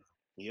you. Yep.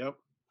 Yep.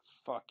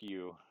 Fuck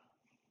you.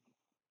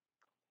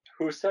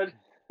 Who said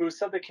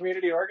the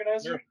community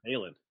organizer? You're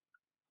failing.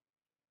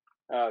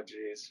 Oh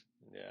jeez.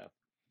 Yeah.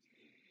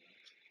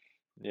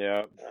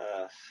 Yeah.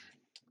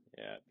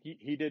 Yeah.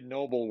 He did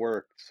noble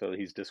work, so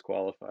he's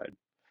disqualified.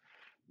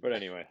 But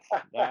anyway,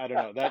 I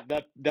don't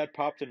know. That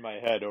popped in my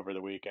head over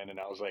the weekend, and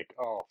I was like,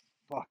 "Oh,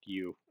 fuck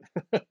you,"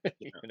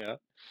 you know.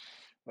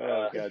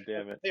 Oh, God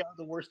damn it! They are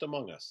the worst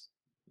among us.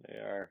 They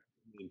are.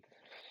 I mean,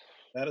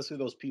 that is who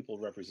those people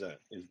represent.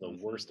 Is the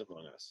worst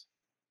among us.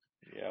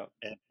 Yeah.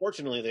 And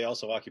fortunately, they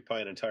also occupy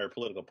an entire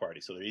political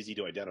party, so they're easy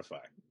to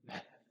identify.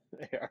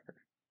 They are.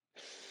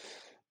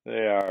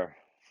 They are.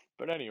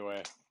 But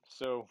anyway,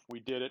 so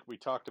we did it. We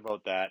talked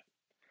about that.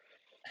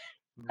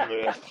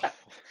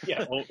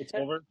 Yeah, well, it's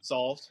over,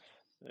 solved.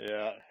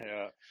 Yeah,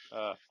 yeah.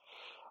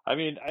 I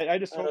mean, I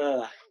just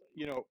hope,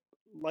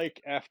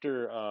 like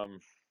after,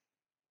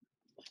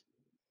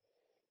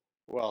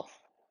 well,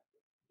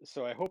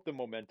 so I hope the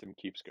momentum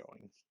keeps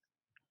going.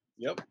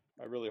 Yep.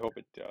 I really hope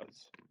it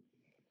does.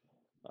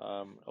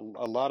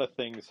 A lot of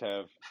things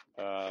have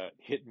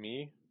hit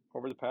me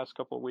over the past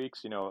couple of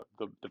weeks.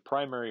 The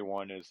primary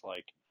one is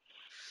like,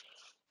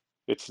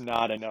 it's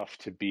not enough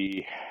to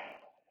be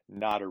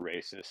not a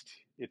racist.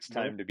 It's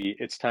time to be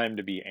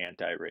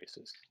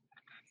anti-racist.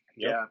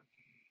 Yep. Yeah.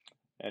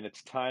 And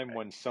it's time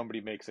when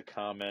somebody makes a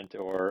comment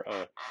or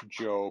a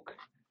joke,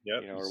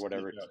 or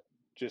whatever,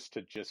 just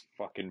to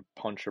fucking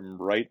punch them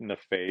right in the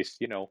face,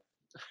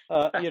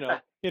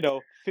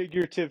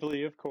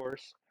 figuratively, of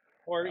course,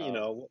 or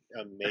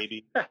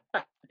maybe.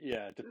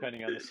 Yeah,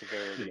 depending on the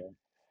severity.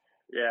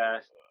 Yeah.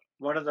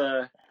 One of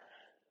the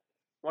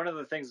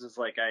things is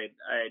like I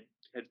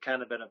had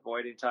kind of been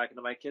avoiding talking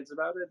to my kids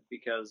about it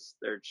because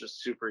they're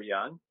just super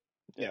young.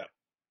 Yeah.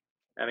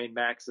 I mean,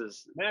 Max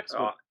is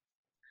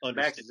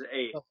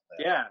 8.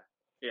 Yeah.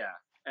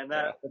 And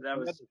that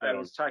was, I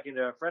was talking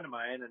to a friend of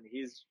mine, and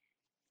he's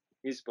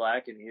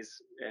black, and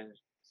he's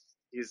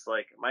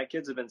like, my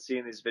kids have been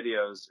seeing these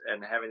videos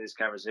and having these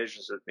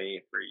conversations with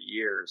me for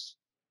years,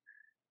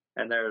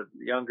 and they're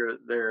younger.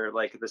 They're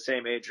like the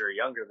same age or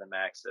younger than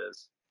Max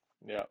is.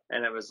 Yeah.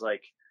 And it was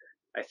like,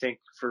 I think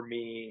for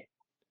me,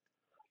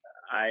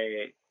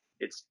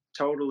 it's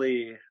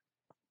totally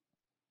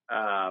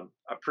a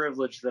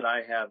privilege that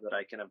I have that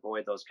I can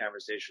avoid those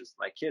conversations with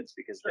my kids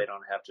because they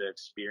don't have to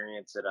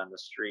experience it on the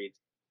street.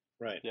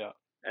 Right. Yeah.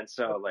 And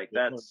so like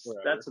that's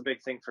a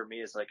big thing for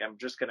me, is like, I'm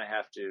just going to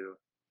have to,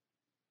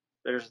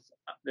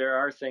 there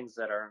are things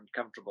that are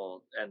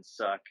uncomfortable and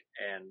suck,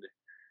 and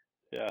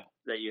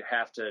that you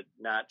have to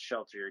not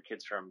shelter your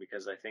kids from,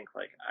 because I think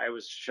like I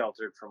was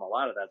sheltered from a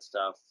lot of that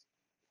stuff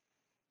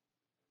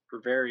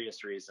for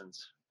various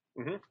reasons.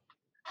 Mm-hmm.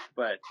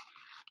 But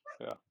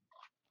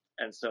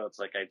and so it's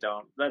like,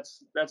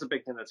 that's a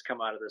big thing that's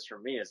come out of this for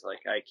me, is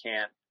like, I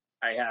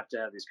have to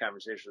have these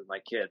conversations with my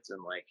kids,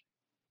 and like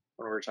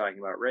when we're talking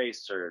about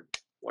race or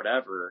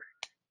whatever,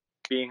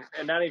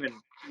 and not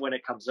even when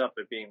it comes up,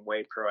 but being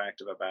way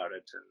proactive about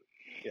it.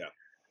 And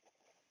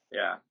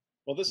yeah.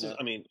 Well, this is,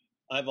 I mean,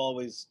 I'm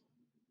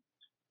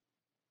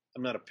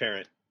not a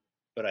parent,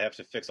 but I have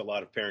to fix a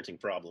lot of parenting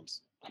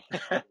problems.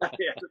 Yeah,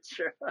 that's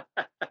true.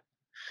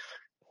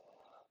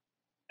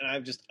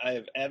 And I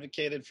have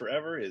advocated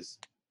forever is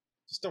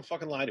just don't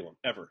fucking lie to them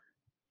ever.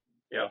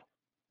 Yeah.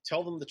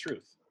 Tell them the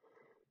truth.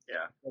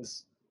 Yeah.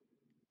 Because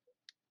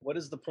what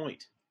is the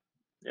point?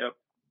 Yep.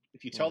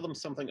 If you tell them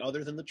something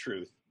other than the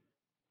truth,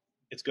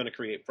 it's going to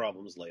create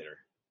problems later.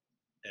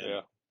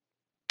 And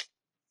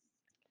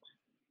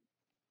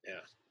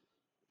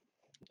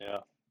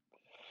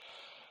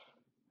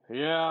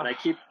Yeah. And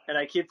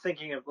I keep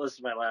thinking of, this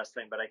is my last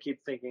thing, but I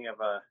keep thinking of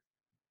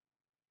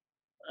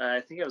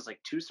I think it was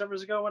like 2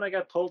 summers ago when I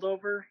got pulled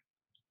over,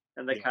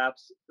 and the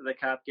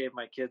cop gave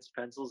my kids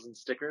pencils and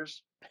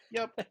stickers.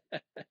 Yep.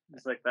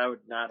 It's like, that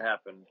would not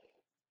happen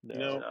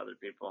to other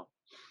people.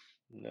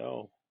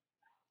 No,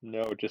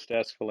 just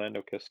ask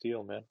Philando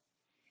Castile, man.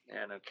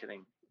 Yeah, no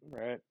kidding.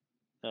 Right.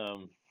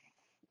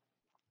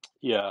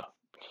 Yeah.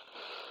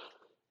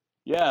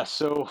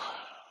 So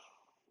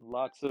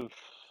lots of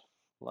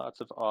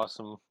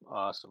awesome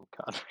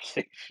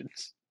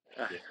conversations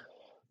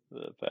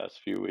the past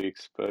few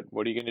weeks. But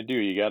what are you going to do?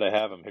 You got to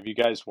have them. Have you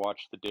guys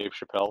watched the Dave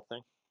Chappelle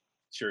thing?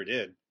 Sure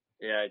did.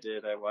 Yeah, I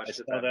did. I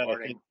watched it that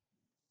morning.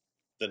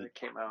 The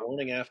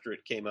morning after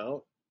it came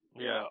out.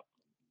 Yeah.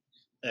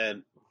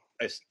 And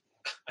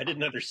I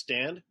didn't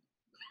understand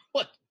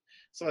what.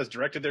 So I was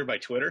directed there by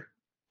Twitter.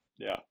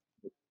 Yeah.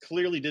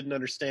 Clearly didn't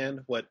understand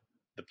what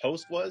the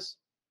post was,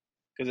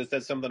 because it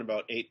said something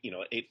about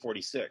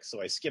 8:46.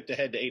 So I skipped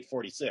ahead to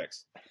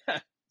 8:46.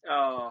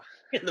 Oh.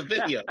 In the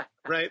video,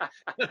 right?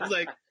 I was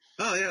like,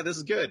 oh yeah, this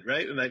is good,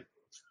 right? And I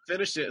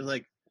finished it and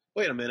like,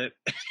 wait a minute,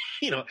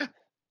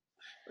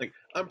 like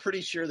I'm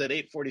pretty sure that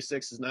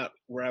 8:46 is not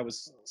where I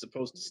was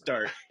supposed to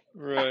start.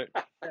 Right.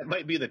 That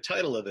might be the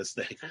title of this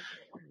thing.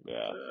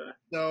 Yeah.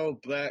 So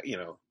that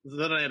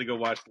then I had to go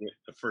watch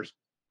the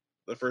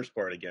first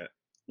part again.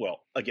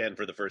 Well, again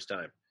for the first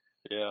time.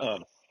 Yeah.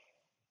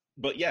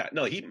 But yeah,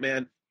 no,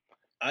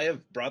 I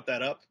have brought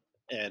that up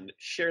and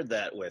shared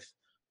that with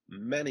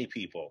many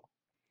people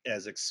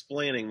as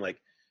explaining,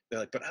 like, they're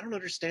like, but I don't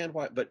understand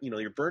why, but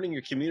you're burning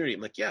your community. I'm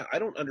like, yeah, I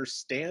don't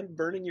understand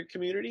burning your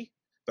community,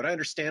 but I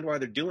understand why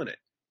they're doing it.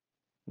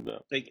 No.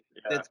 Like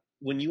it's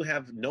when you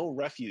have no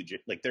refuge,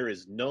 like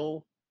there's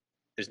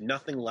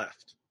nothing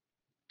left.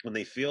 When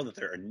they feel that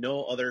there are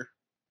no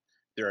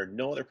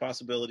other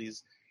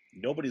possibilities,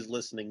 nobody's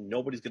listening,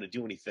 nobody's going to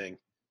do anything.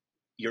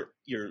 Your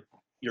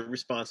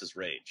response is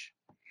rage,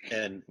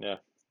 and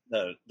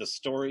the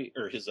story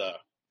or his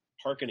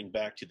harkening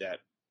back to that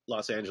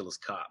Los Angeles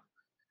cop.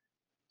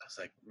 I was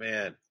like,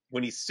 man,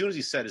 as soon as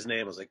he said his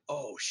name, I was like,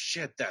 oh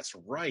shit, that's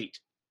right,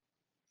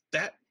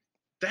 that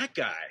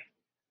guy.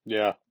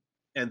 Yeah.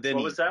 And then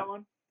what was that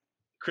one?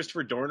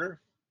 Christopher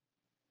Dorner.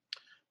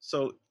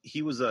 So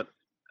he was a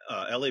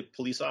LA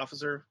police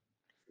officer,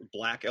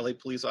 black LA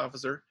police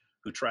officer,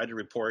 who tried to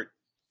report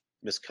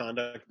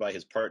misconduct by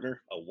his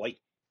partner, a white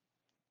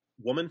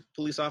woman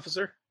police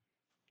officer.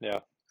 Yeah.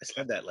 I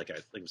said that like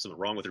there was something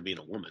wrong with her being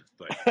a woman,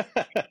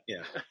 but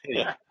yeah.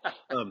 Anyway,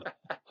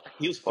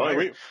 he was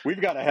fired.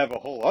 We've got to have a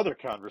whole other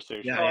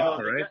conversation.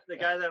 Right? The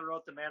guy that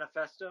wrote the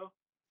manifesto.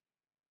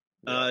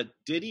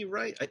 Did he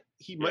write?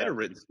 He might have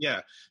written.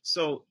 Yeah.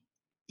 So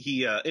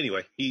he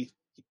anyway he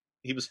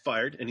was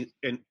fired,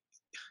 and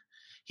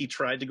he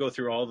tried to go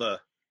through all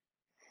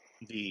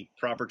the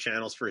proper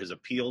channels for his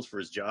appeals for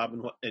his job,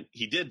 and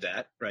he did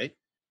that, right,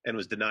 and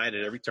was denied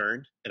at every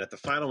turn. And at the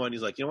final one,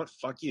 he's like, you know what,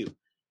 fuck you.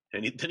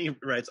 And then he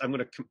writes, I'm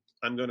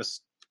gonna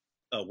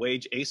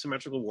wage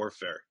asymmetrical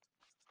warfare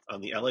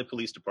on the LA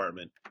Police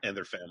Department and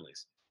their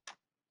families.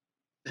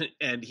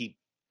 And he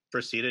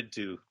proceeded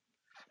to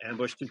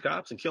ambush 2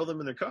 cops and kill them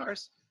in their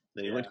cars.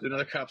 Then he went to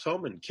another cop's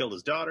home and killed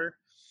his daughter.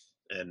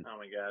 And oh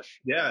my gosh,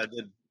 yeah.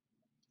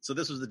 So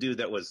this was the dude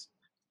that was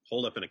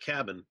holed up in a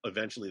cabin.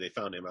 Eventually, they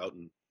found him out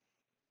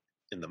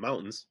in the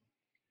mountains,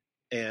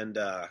 and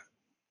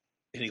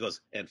he goes,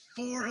 and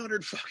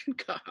 400 fucking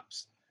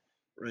cops,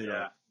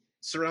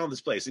 surround this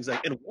place. He's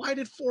like, and why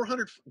did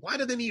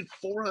they need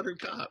 400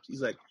 cops?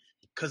 He's like,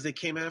 because they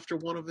came after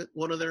one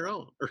of their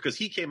own, or because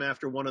he came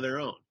after one of their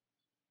own.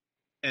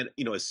 And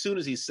as soon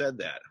as he said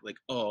that, like,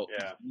 oh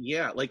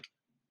yeah, like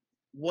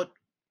what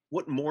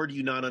more do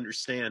you not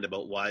understand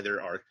about why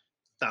there are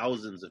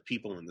thousands of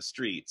people in the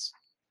streets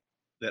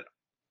that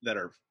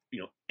are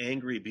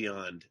angry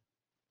beyond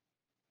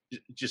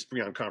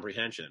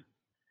comprehension?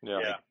 Yeah.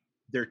 Like,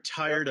 they're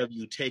tired of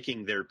you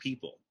taking their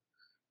people.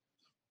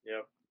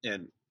 Yep.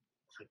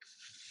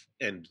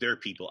 And their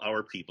people,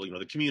 our people,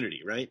 the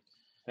community, right?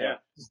 Yeah.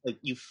 It's like,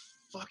 you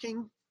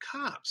fucking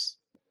cops.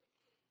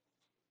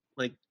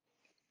 Like,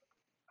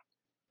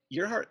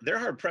 they're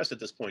hard pressed at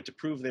this point to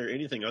prove they're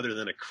anything other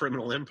than a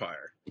criminal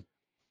empire.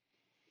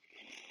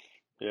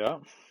 Yeah.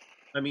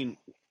 I mean,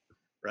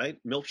 right?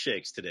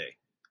 Milkshakes today.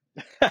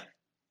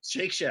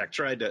 Shake Shack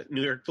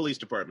New York Police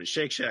Department,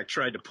 Shake Shack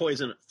tried to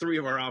poison 3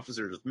 of our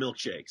officers with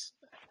milkshakes.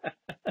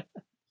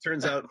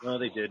 Turns out, no,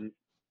 they didn't.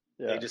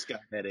 Yeah. They just got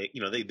a headache.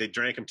 They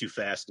drank them too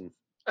fast and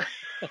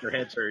their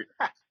heads hurt.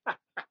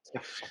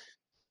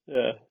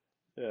 Yeah.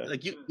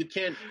 Like, you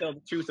can't tell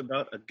the truth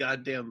about a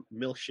goddamn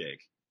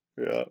milkshake.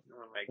 Yeah.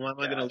 Why am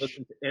I going to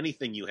listen to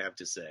anything you have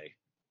to say?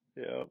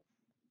 Yeah.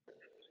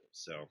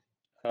 So,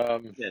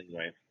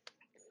 anyway.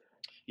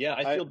 Yeah,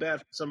 I feel bad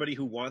for somebody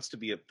who wants to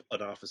be an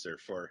officer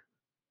for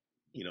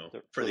the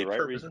right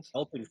purpose reasons? Of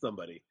helping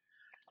somebody.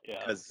 Yeah.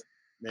 Because,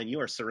 man, you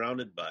are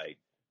surrounded by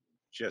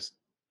just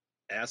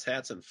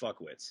asshats and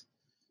fuckwits.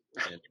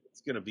 And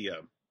it's going to be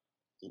a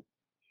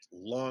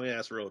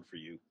long-ass road for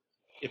you,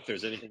 if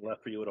there's anything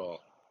left for you at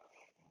all.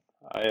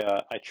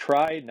 I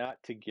try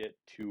not to get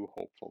too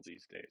hopeful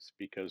these days,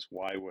 because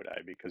why would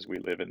I? Because we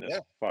live in this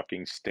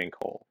fucking stink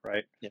hole,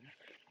 right? Yeah.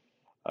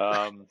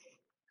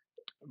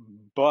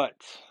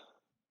 But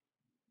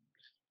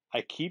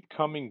I keep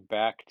coming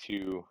back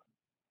to,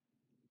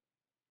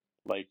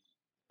 like,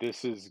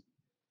 this is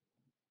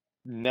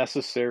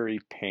necessary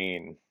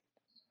pain,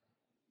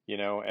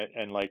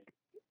 and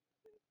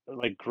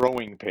like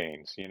growing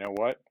pains. You know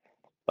what?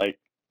 Like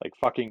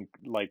fucking,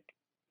 like,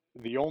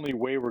 the only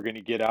way we're going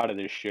to get out of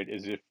this shit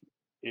is if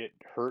it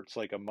hurts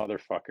like a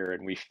motherfucker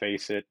and we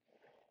face it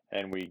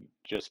and we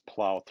just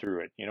plow through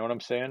it. You know what I'm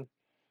saying?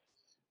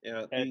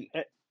 Yeah.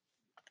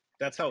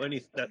 That's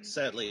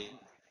sadly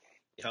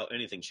how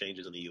anything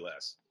changes in the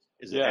U.S.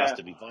 is it has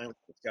to be violent.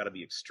 It's got to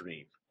be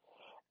extreme.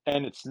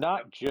 And it's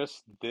not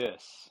just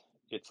this;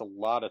 it's a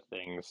lot of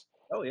things.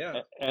 Oh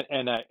yeah.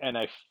 And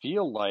I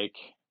feel like,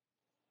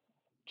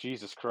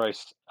 Jesus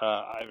Christ,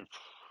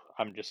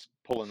 I'm just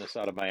pulling this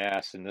out of my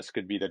ass, and this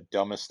could be the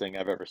dumbest thing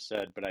I've ever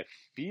said, but I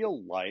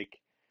feel like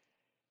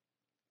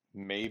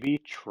maybe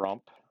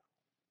Trump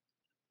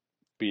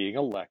being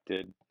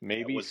elected,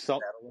 maybe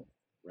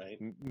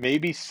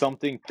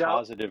something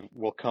positive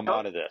will come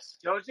out of this.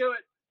 Don't do it.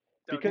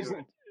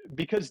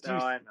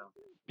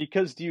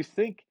 Because do you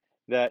think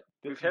that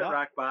we've hit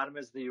rock bottom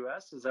as the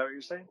U.S.? Is that what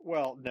you're saying?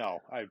 Well,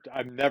 no,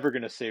 I'm never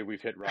going to say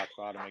we've hit rock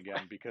bottom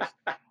again, because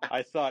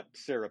I thought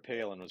Sarah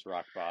Palin was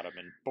rock bottom,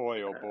 and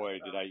boy, oh boy,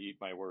 did I eat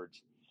my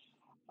words.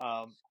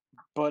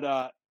 But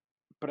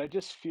I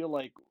just feel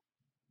like,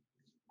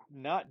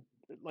 not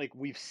like,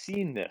 we've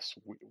seen this.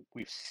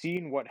 We've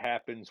seen what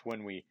happens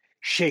when we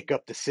shake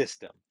up the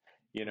system,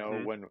 You know,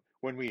 Mm-hmm.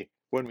 when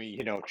we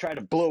try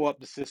to blow up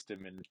the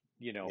system and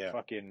Yeah.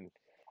 fucking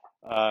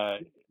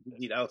We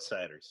need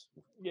outsiders.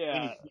 We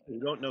yeah, need people who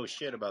don't know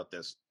shit about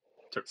this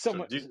to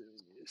someone do.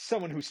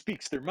 someone who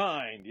speaks their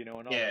mind, and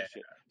all Yeah. that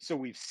shit. So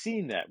we've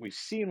seen that. We've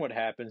seen what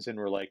happens, and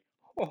we're like,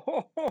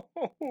 oh,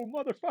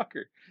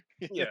 motherfucker,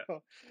 you Yeah.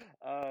 know.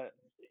 Uh,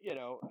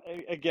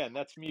 Again,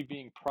 that's me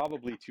being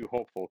probably too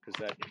hopeful because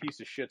that piece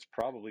of shit's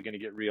probably going to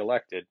get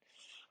reelected.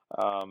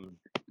 But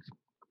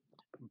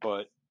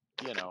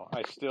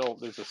I still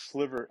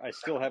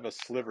have a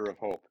sliver of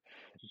hope.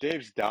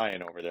 Dave's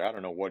dying over there. I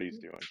don't know what he's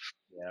doing.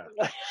 Yeah.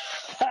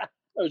 I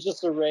was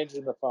just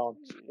arranging the phone.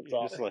 That's You're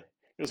all.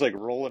 just like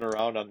rolling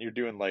around you're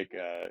doing like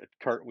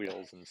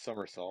cartwheels and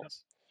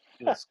somersaults.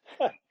 Feels-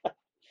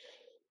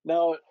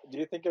 Now, do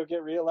you think he'll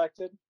get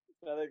reelected?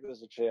 I think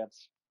there's a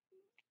chance.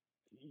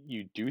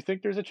 You do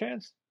think there's a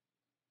chance?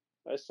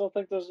 I still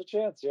think there's a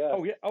chance. Yeah.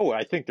 Oh yeah. Oh,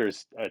 I think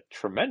there's a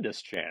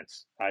tremendous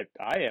chance. I'm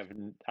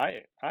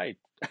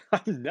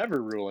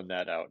never ruling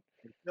that out.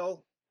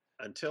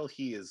 until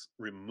he is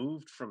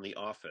removed from the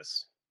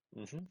office,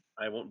 Hmm.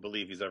 I won't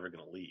believe he's ever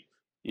going to leave.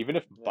 Yeah. Even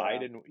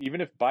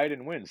if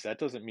Biden wins, that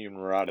doesn't mean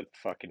we're out of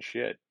fucking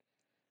shit.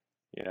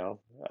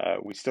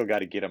 We still got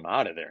to get him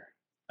out of there.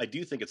 I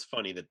do think it's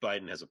funny that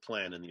Biden has a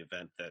plan in the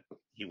event that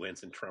he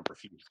wins and Trump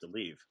refuses to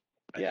leave.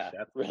 I Yeah. think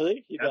that's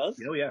Really? He does?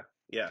 Oh yeah,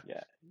 yeah.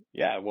 Yeah.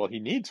 Yeah. Well, he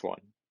needs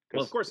one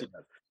Well, of because course he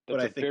does. But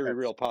that's I a think very that's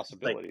real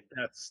possibility.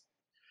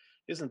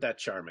 isn't that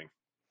charming?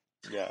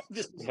 Yeah.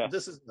 This Yeah.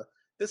 this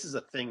is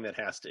a thing that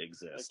has to I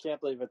exist. can't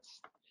believe it's.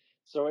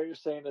 So what you're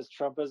saying is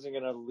Trump isn't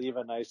going to leave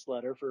a nice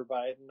letter for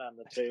Biden on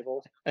the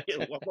table?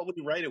 What would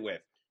he write it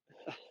with?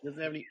 He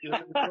doesn't have any.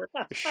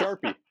 A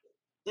Sharpie.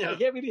 Yeah.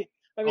 I mean,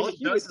 All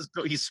he does is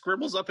he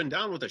scribbles up and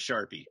down with a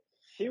Sharpie.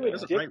 he He would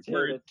doesn't write dictate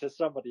words. it to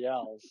somebody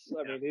else.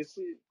 I Yeah. mean,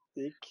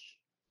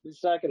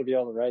 he's not going to be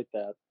able to write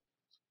that.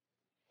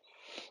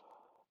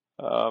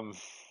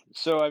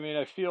 So I mean,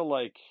 I feel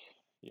like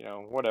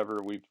whatever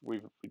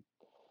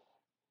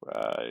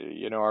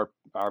our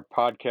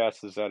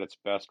podcast is at its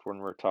best when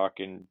we're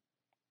talking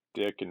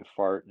dick and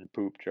fart and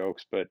poop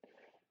jokes, but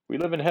we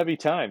live in heavy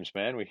times,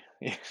 man. We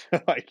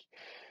like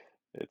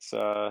it's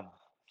so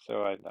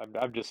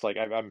I'm just like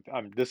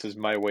I'm this is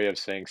my way of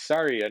saying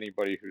sorry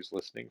anybody who's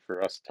listening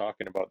for us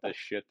talking about this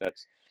shit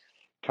that's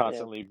Yeah.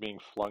 constantly being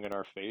flung in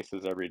our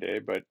faces every day,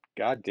 but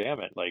god damn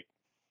it, like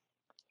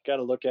Got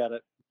to look at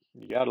it.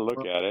 you got to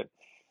look at it.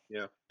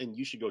 Yeah, and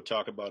you should go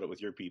talk about it with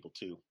your people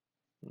too.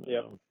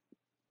 Yep.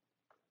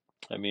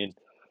 I mean,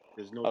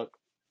 There's uh,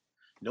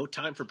 no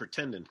time for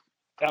pretending.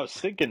 I was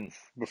thinking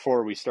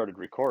before we started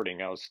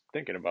recording, I was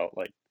thinking about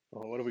like,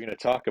 well, what are we going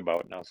to talk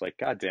about? And I was like,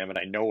 God damn it,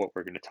 I know what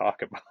we're going to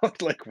talk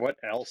about. Like, what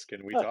else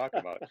can we talk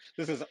about?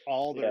 This is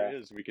all there Yeah.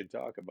 is we could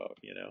talk about,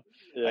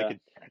 Yeah.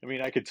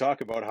 I could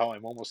talk about how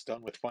I'm almost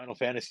done with Final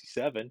Fantasy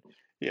VII,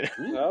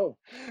 Oh.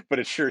 but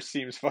it sure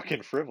seems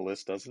fucking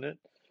frivolous, doesn't it?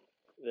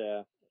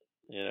 Yeah.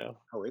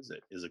 How is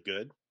it? Is it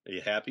good? Are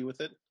you happy with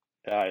it?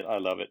 I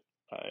love it.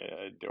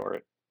 I adore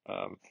it.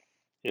 Do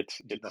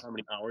you know how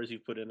many hours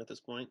you've put in at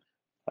this point?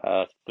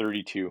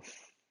 32.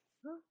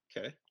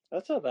 Okay.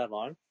 That's not that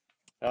long.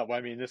 Well,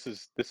 I mean, this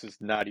is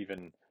not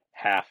even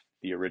half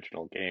the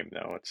original game,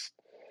 though. It's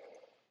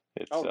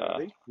Oh,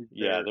 really?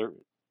 Yeah,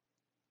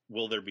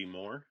 will there be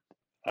more?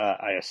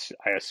 I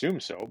assume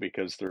so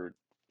because they're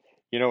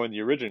in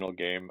the original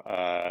game,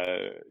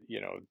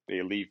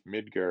 they leave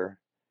Midgar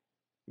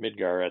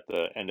at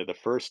the end of the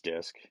first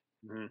disc,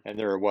 and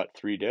there are what,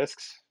 3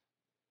 discs?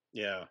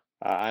 Yeah.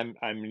 I'm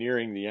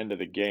nearing the end of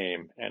the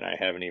game, and I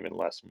haven't even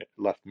left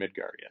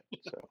Midgar yet.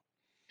 So,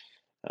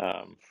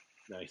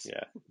 Nice.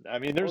 yeah, I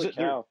mean, Holy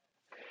cow.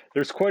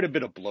 there's quite a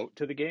bit of bloat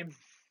to the game.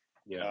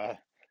 Yeah.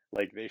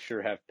 Like they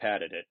sure have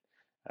padded it.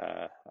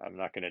 I'm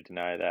not going to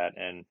deny that,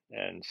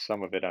 and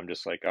some of it I'm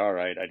just like, all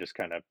right, I just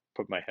kind of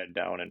put my head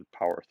down and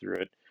power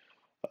through it.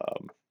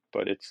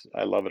 But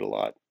I love it a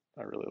lot.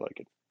 I really like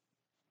it.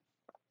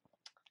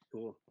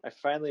 Cool. I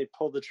finally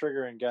pulled the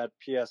trigger and got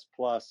PS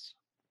Plus.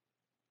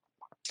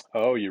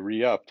 Oh, you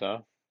re-upped, huh?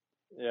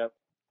 Yep.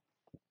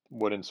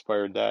 What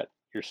inspired that?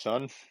 Your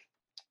son?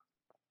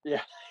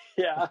 Yeah.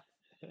 Yeah.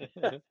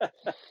 And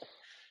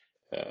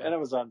And it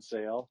was on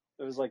sale.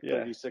 It was like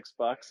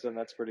 $36, and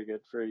that's pretty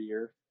good for a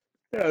year.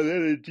 Yeah, they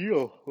had a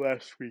deal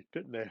last week,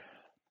 didn't they?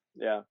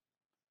 Yeah.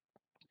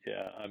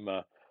 Yeah,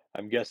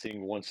 I'm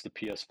guessing once the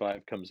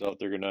PS5 comes out,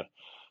 they're gonna,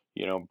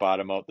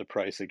 bottom out the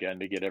price again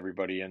to get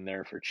everybody in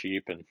there for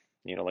cheap, and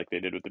like they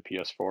did with the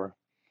PS4.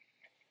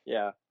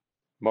 Yeah.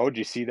 Mo, did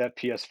you see that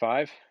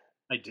PS5?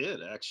 I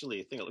did actually.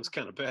 I think it looks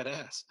kind of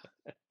badass.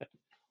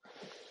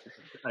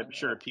 I'm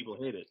sure people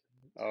hate it.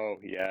 Oh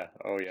yeah,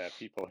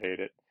 people hate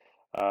it.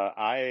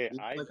 It's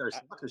like our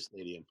soccer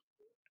stadium.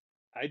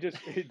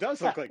 It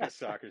does look like a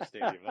soccer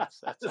stadium.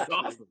 That's actually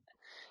awesome.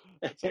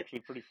 That's actually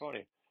pretty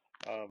funny.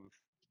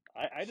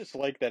 I just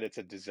like that it's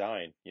a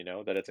design,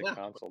 that it's a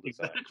console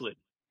design. Exactly.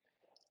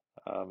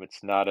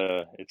 It's not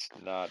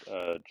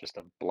just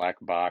a black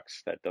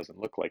box that doesn't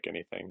look like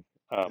anything.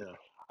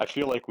 I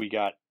feel like we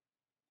got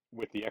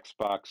with the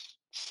Xbox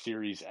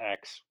Series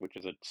X, which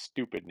is a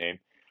stupid name,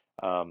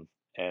 and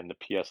the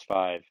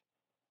PS5,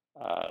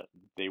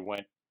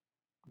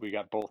 we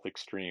got both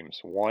extremes.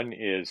 One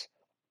is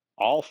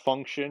all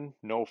function,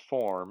 no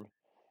form,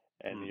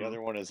 and the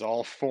other one is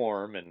all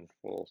form, and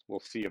we'll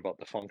see about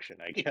the function,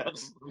 I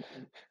guess.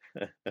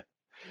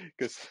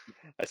 Because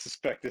I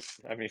suspect this.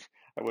 I mean,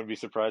 I wouldn't be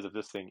surprised if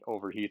this thing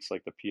overheats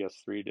like the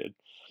PS3 did.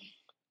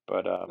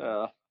 But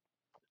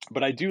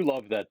I do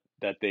love that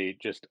they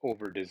just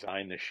over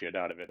design the shit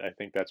out of it. I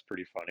think that's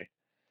pretty funny.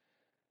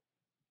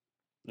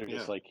 They're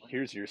just like,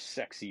 here's your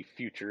sexy,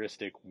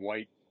 futuristic,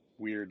 white,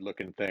 weird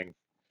looking thing.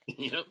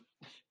 Yep.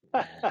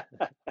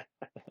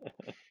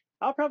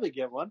 I'll probably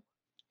get one.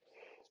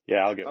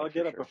 Yeah, I'll get one. I'll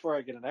get it before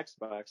I get an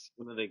Xbox.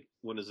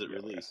 When does it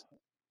release?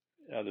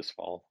 This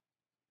fall.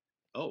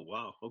 Oh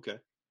wow, okay.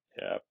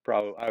 Yeah,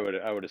 probably.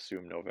 I would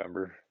assume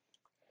November.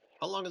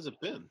 How long has it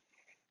been?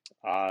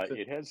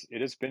 It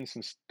has been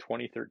since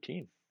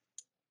 2013.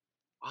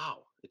 Wow,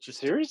 it just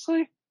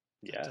seriously?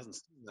 Yeah, it doesn't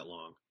seem that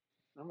long.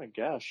 Oh my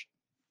gosh.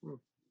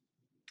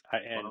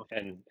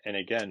 And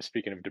again,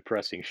 speaking of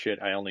depressing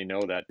shit, I only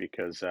know that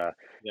because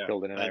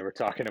Hilden and I were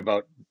talking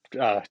about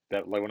that.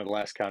 Like one of the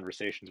last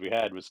conversations we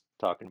had was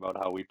talking about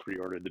how we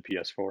pre-ordered the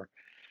PS4.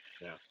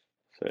 Yeah.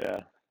 So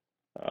yeah,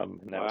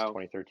 and that was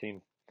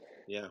 2013.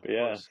 Yeah. But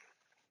yeah.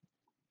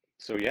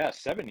 So yeah,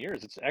 7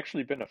 years. It's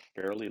actually been a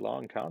fairly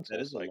long console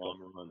That is cycle. a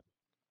long run.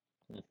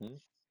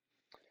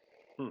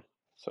 Mm-hmm.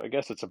 So I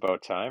guess it's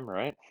about time,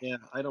 right? Yeah,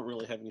 I don't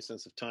really have any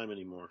sense of time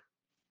anymore.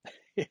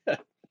 Yeah,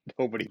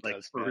 nobody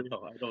does. For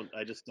real,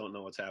 I just don't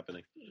know what's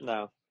happening.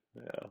 No.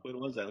 Yeah. When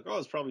was that? Like, oh, it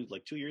was probably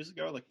like 2 years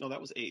ago. Like, no,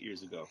 that was 8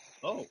 years ago.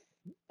 Oh,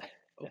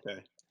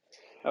 okay.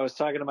 I was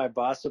talking to my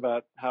boss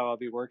about how I'll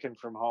be working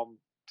from home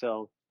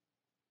till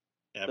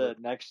the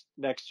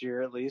next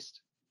year at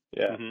least.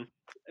 Yeah.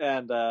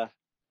 And I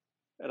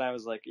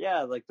was like,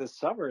 yeah, like this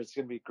summer it's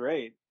gonna be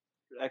great,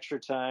 extra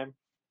time.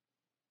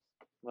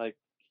 Like,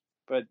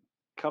 but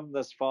come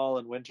this fall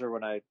and winter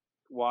when I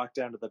walk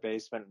down to the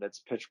basement and it's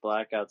pitch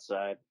black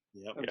outside.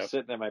 I'm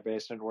sitting in my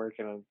basement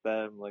working, and then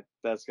I'm like,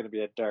 those are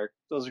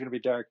gonna be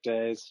dark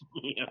days.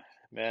 Yeah.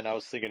 Man, I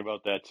was thinking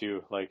about that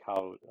too. Like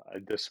how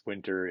this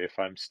winter, if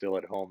I'm still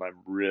at home,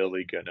 I'm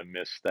really gonna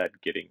miss that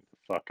getting the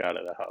fuck out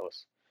of the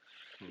house.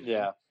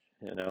 Yeah.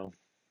 You know,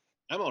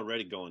 I'm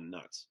already going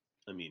nuts.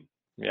 I mean,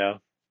 yeah.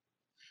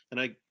 And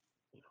I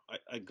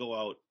go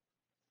out.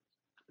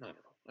 I don't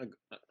know.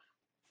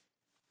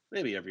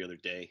 Maybe every other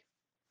day.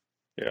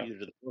 Yeah. Either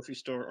to the grocery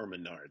store or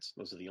Menards.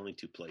 Those are the only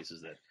two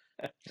places that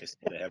I say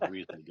that have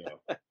reason to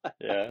go.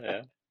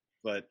 Yeah.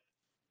 But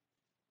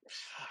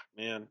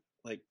man,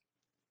 like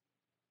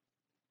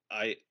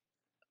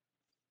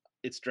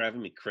it's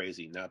driving me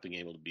crazy not being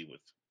able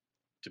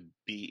to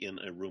be in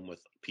a room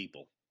with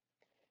people.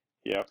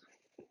 Yep.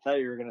 I thought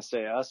you were going to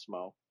say us,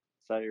 Mo.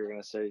 I thought you were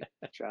going to say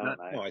John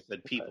and I. No, I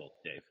said people,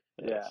 Dave.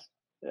 Yeah.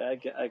 Yeah, I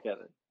get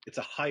it. It's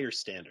a higher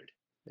standard.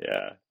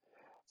 Yeah.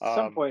 At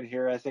some point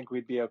here, I think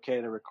we'd be okay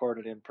to record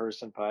an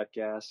in-person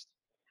podcast.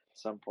 At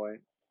some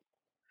point.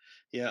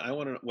 Yeah, I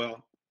want to.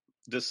 Well,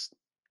 the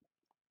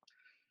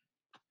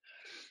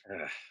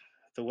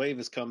wave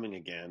is coming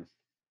again.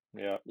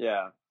 Yeah.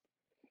 Yeah.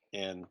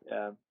 And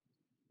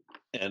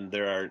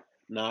there are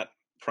not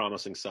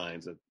promising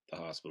signs at the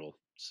hospital.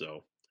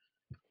 So,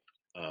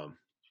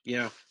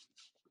 yeah.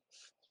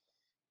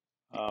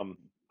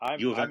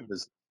 U of M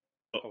is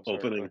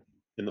opening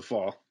in the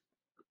fall.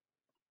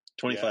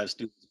 25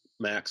 students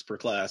max per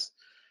class.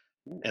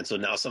 And so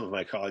now some of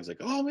my colleagues are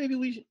like, oh, maybe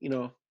we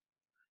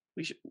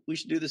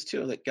should do this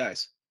too. I'm like,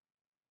 guys,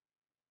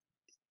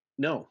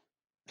 no,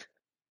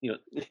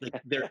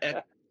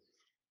 like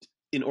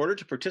in order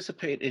to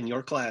participate in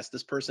your class,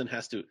 this person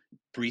has to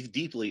breathe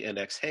deeply and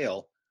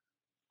exhale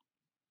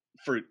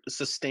for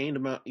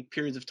sustained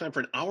periods of time for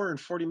an hour and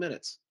 40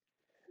 minutes.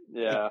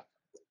 Yeah.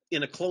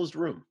 In a closed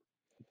room.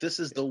 This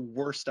is the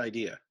worst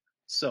idea.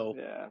 So,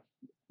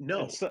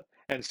 no.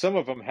 And some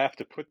of them have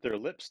to put their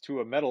lips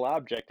to a metal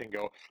object and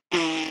go.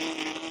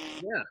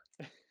 Yeah,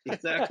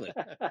 exactly.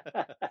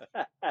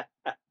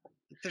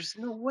 There's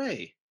no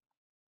way.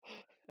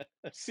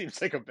 That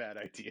seems like a bad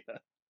idea.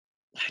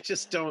 I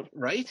just don't,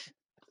 right?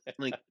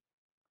 Like,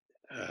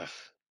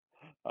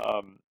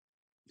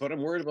 but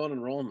I'm worried about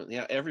enrollment.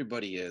 Yeah,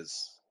 everybody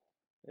is.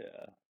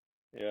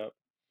 Yeah.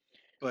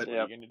 But what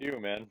are you gonna do,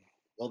 man?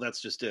 Well,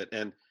 that's just it.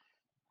 And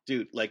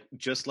dude,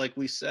 just like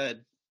we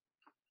said,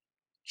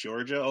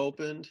 Georgia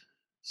opened,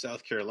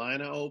 South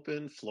Carolina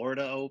opened,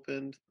 Florida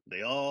opened.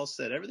 They all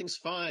said everything's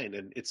fine,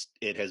 and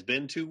it has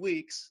been 2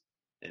 weeks,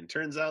 and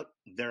turns out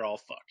they're all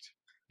fucked.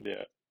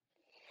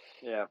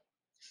 Yeah,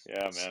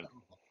 man.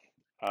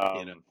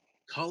 So,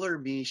 color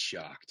me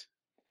shocked.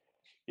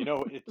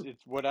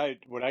 It's what I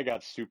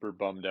got super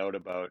bummed out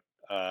about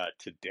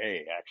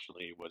today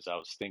actually was I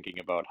was thinking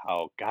about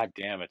how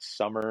goddamn it's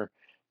summer.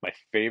 My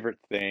favorite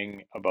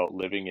thing about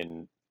living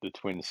in the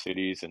Twin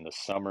Cities in the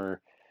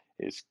summer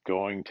is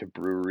going to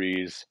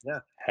breweries,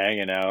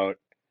 hanging out.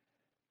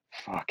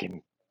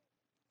 Fucking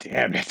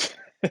damn it!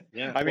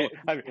 Yeah. I mean,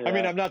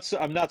 I'm not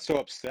so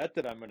upset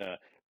that I'm gonna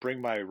bring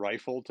my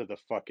rifle to the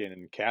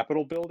fucking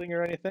Capitol building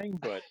or anything,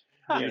 but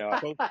you know,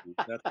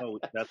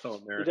 that's how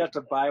America. You'd have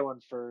to buy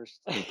one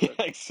first. Yeah,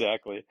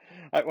 exactly.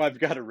 I've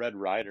got a Red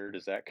Ryder.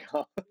 Does that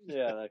count?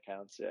 Yeah, that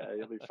counts. Yeah,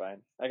 you'll be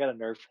fine. I got a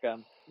Nerf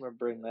gun. I'm gonna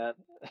bring that.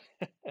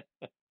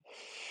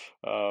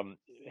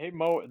 Hey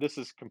Mo, this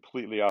is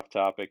completely off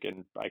topic,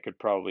 and I could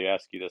probably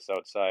ask you this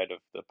outside of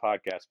the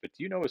podcast, but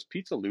do you know, is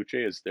Pizza Luce,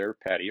 is their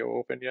patio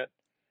open yet?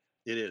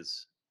 It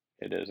is.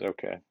 It is,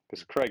 okay.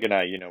 Because Craig and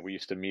I, we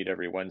used to meet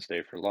every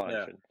Wednesday for lunch.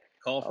 Yeah. And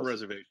Call for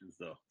reservations,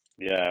 though.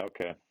 Yeah,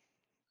 okay.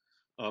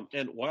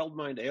 And Wild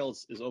Mind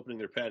Ales is opening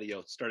their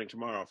patio starting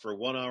tomorrow for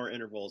 1 hour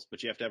intervals,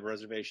 but you have to have a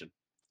reservation.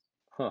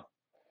 Huh.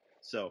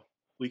 So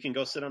we can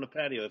go sit on a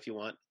patio if you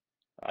want.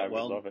 I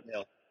would love it.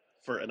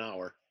 For an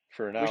hour.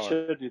 For an hour. We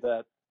should do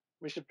that.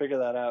 We should figure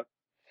that out.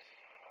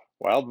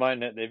 Wild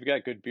Mind, they've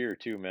got good beer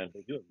too, man.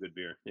 They do have good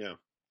beer, yeah.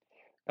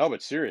 Oh,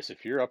 but serious,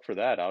 if you're up for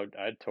that,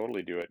 I'd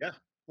totally do it. Yeah,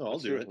 I'll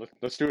do it.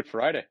 Let's do it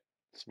Friday.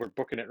 We're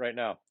booking it right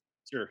now.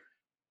 Sure.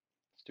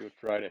 Let's do it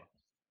Friday.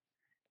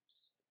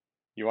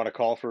 You want to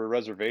call for a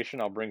reservation?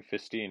 I'll bring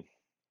 15.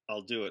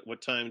 I'll do it.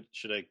 What time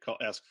should I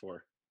ask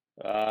for?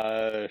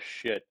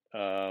 Shit.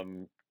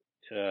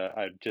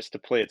 Just to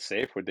play it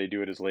safe, would they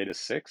do it as late as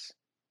 6?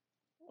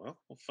 Well,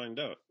 we'll find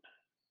out.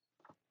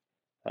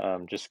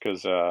 Just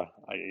because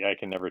I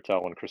can never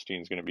tell when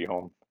Christine's going to be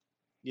home.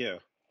 Yeah.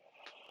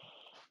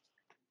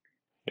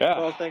 Yeah.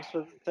 Well, thanks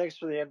for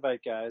the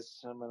invite,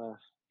 guys. I'm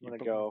gonna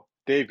go.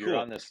 Dave, cool.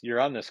 You're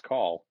on this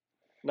call.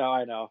 No,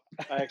 I know.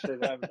 I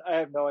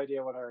have no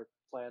idea what our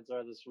plans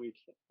are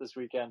this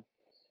weekend.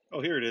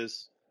 Oh, here it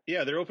is.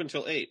 Yeah, they're open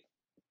till 8.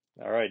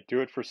 All right,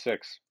 do it for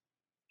 6.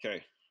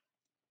 Okay.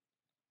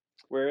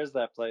 Where is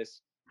that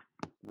place?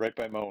 Right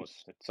by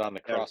Moe's. It's on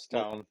the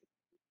Crosstown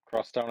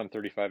and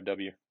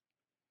 35W.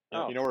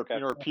 Oh, you know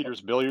where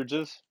Peter's Billiards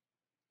is?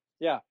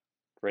 Yeah.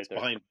 Right there.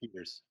 Behind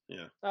Peter's.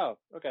 Yeah. Oh,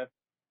 okay.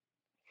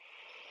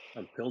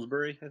 On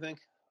Pillsbury, I think.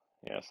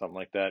 Yeah, something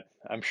like that.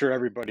 I'm sure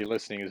everybody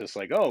listening is just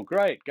like, "Oh,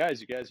 great,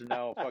 guys! You guys are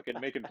now fucking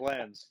making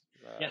plans."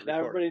 Now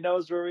everybody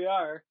knows where we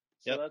are,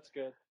 so that's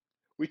good.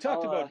 We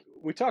talked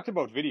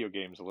about video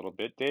games a little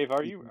bit. Dave,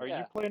 are you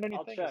playing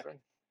anything? I'll check.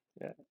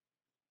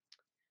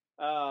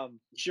 Yeah.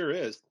 Sure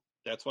is.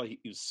 That's why he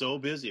was so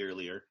busy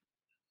earlier.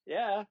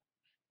 Yeah.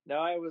 No,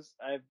 I'm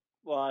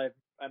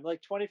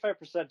like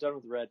 25% done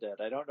with Red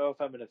Dead. I don't know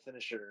if I'm going to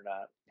finish it or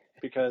not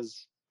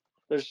because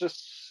there's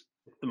just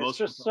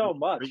so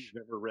much.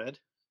 You've ever read?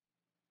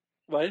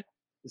 What?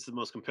 It's the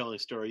most compelling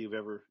story you've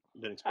ever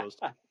been exposed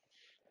to.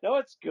 No,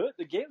 it's good.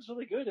 The game's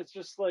really good. It's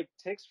just like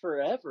takes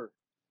forever.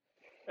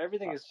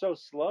 Everything is so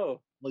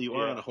slow. Well, you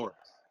are on a horse.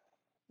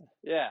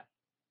 Yeah,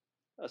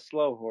 a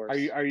slow horse.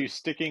 Are you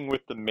sticking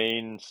with the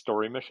main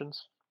story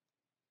missions?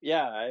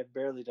 Yeah, I've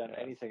barely done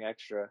anything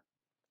extra.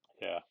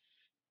 Yeah.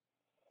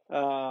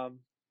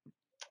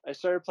 I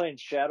started playing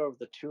Shadow of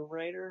the Tomb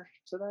Raider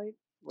tonight,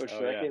 which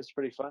that game's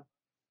pretty fun.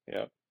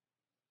 Yeah.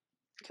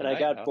 And I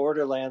got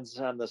Borderlands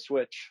on the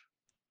Switch.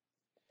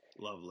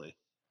 Lovely.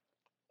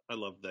 I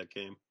loved that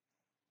game.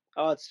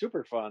 Oh, it's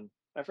super fun.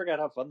 I forgot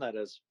how fun that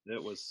is.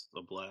 It was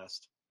a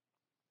blast.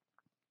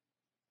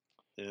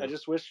 Yeah. I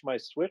just wish my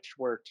Switch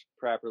worked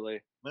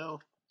properly.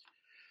 Well,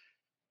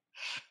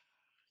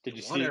 did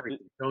you see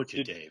everything, don't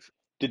you, Dave?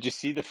 Did you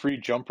see the free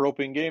jump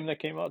roping game that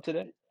came out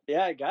today?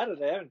 Yeah, I got it.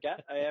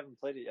 I haven't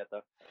played it yet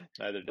though.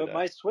 Neither did I. But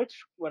my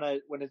Switch, when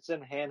it's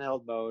in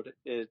handheld mode,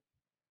 it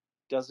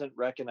doesn't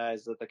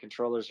recognize that the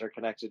controllers are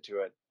connected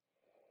to it.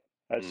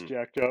 That's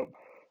jacked up.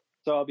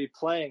 So I'll be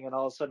playing, and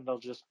all of a sudden they'll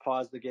just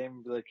pause the game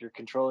and be like, "Your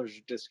controllers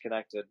are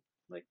disconnected."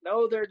 I'm like,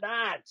 no, they're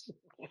not.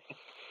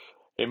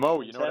 Hey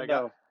Mo, you know what I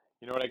got?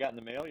 You know what I got in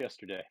the mail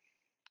yesterday?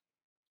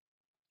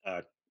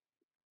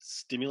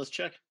 Stimulus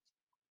check?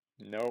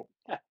 No.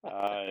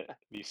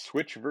 The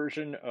Switch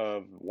version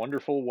of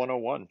Wonderful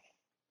 101.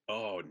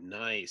 Oh,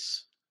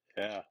 nice.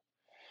 Yeah.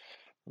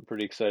 I'm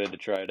pretty excited to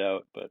try it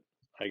out, but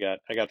I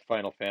got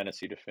Final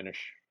Fantasy to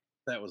finish.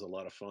 That was a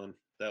lot of fun.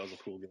 That was a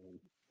cool game.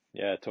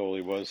 Yeah, it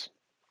totally was.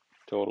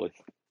 Totally.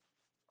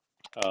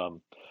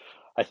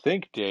 I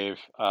think, Dave,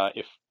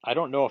 if I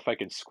don't know if I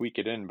can squeak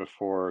it in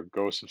before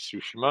Ghost of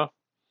Tsushima,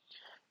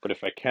 but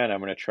if I can, I'm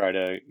going to try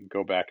to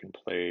go back and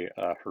play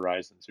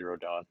Horizon Zero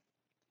Dawn.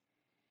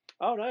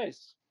 Oh,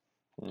 nice.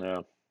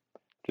 Yeah.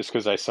 Just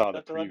because I saw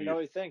the preview. Let me know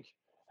what you think.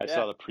 I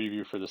saw the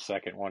preview for the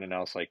second one, and I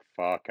was like,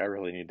 fuck, I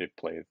really need to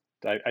play.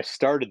 I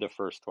started the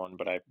first one,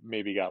 but I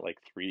maybe got like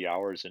 3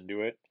 hours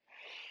into it.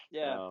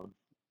 Yeah.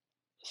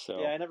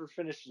 So I never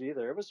finished it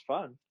either. It was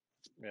fun.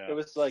 Yeah. It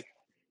was like,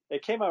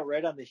 it came out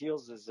right on the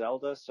heels of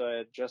Zelda, so I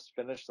had just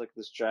finished like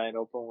this giant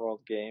open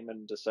world game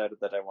and decided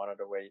that I wanted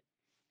to wait.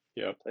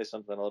 Yeah. Play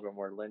something a little bit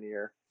more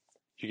linear.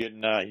 You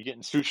getting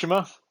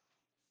Tsushima?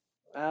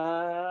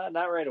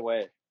 Not right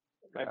away.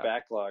 My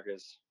backlog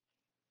is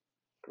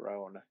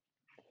grown,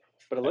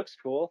 but it looks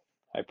cool.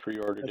 I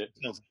pre-ordered it.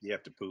 Sounds like you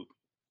have to poop.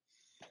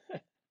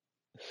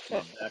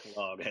 My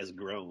backlog has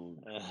grown.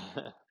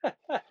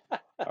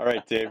 All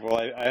right, Dave. Well,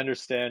 I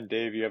understand,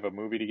 Dave, you have a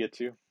movie to get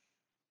to.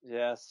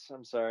 Yes,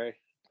 I'm sorry.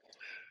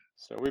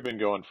 So we've been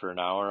going for an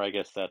hour. I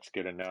guess that's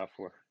good enough.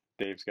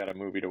 Dave's got a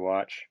movie to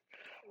watch.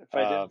 If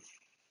Go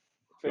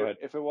ahead.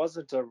 If it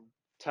wasn't a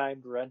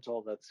timed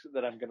rental,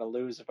 that I'm going to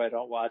lose if I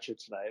don't watch it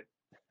tonight.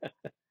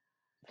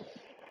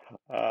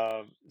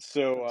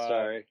 So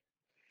sorry.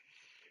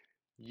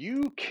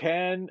 You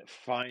can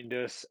find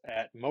us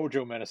at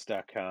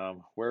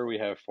mojomenace.com, where we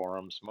have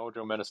forums,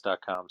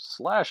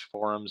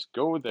 mojomenace.com/forums.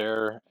 Go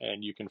there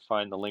and you can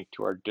find the link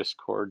to our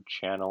Discord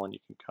channel, and you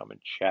can come and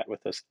chat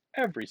with us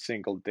every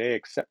single day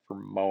except for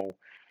Mo,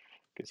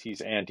 because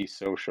he's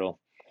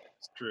antisocial.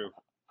 It's true.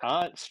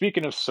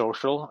 Speaking of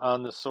social,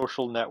 on the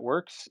social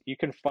networks, you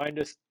can find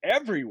us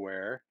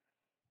everywhere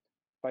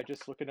by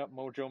just looking up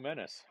Mojo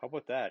Menace. How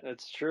about that?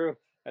 That's true.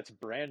 That's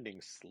branding,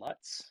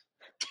 sluts.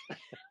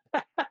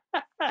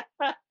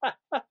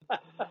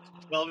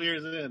 12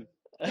 years in.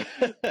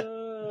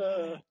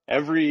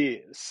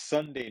 Every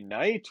Sunday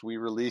night, we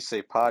release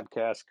a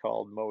podcast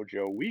called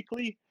Mojo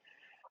Weekly,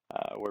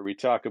 where we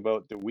talk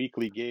about the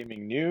weekly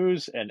gaming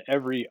news. And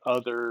every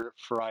other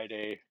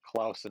Friday,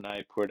 Klaus and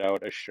I put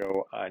out a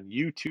show on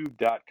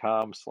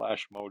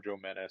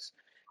youtube.com/Mojo Menace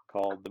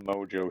called The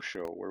Mojo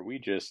Show, where we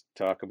just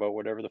talk about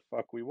whatever the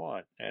fuck we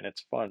want. And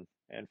it's fun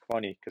and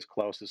funny because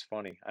Klaus is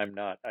funny. I'm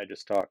not. I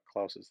just talk.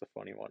 Klaus is the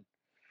funny one.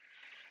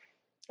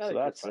 So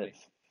that's it.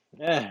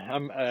 Yeah,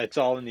 it's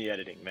all in the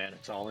editing, man.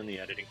 It's all in the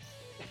editing.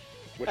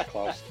 Which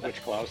Klaus does.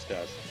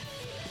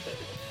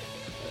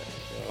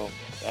 So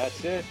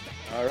that's it.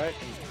 All right.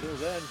 Until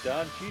then,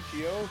 Don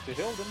Ciccio to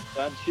Hilden.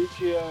 Don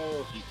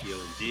Ciccio. Ciccio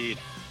indeed.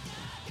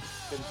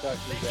 Good to talk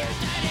to you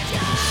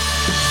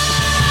guys.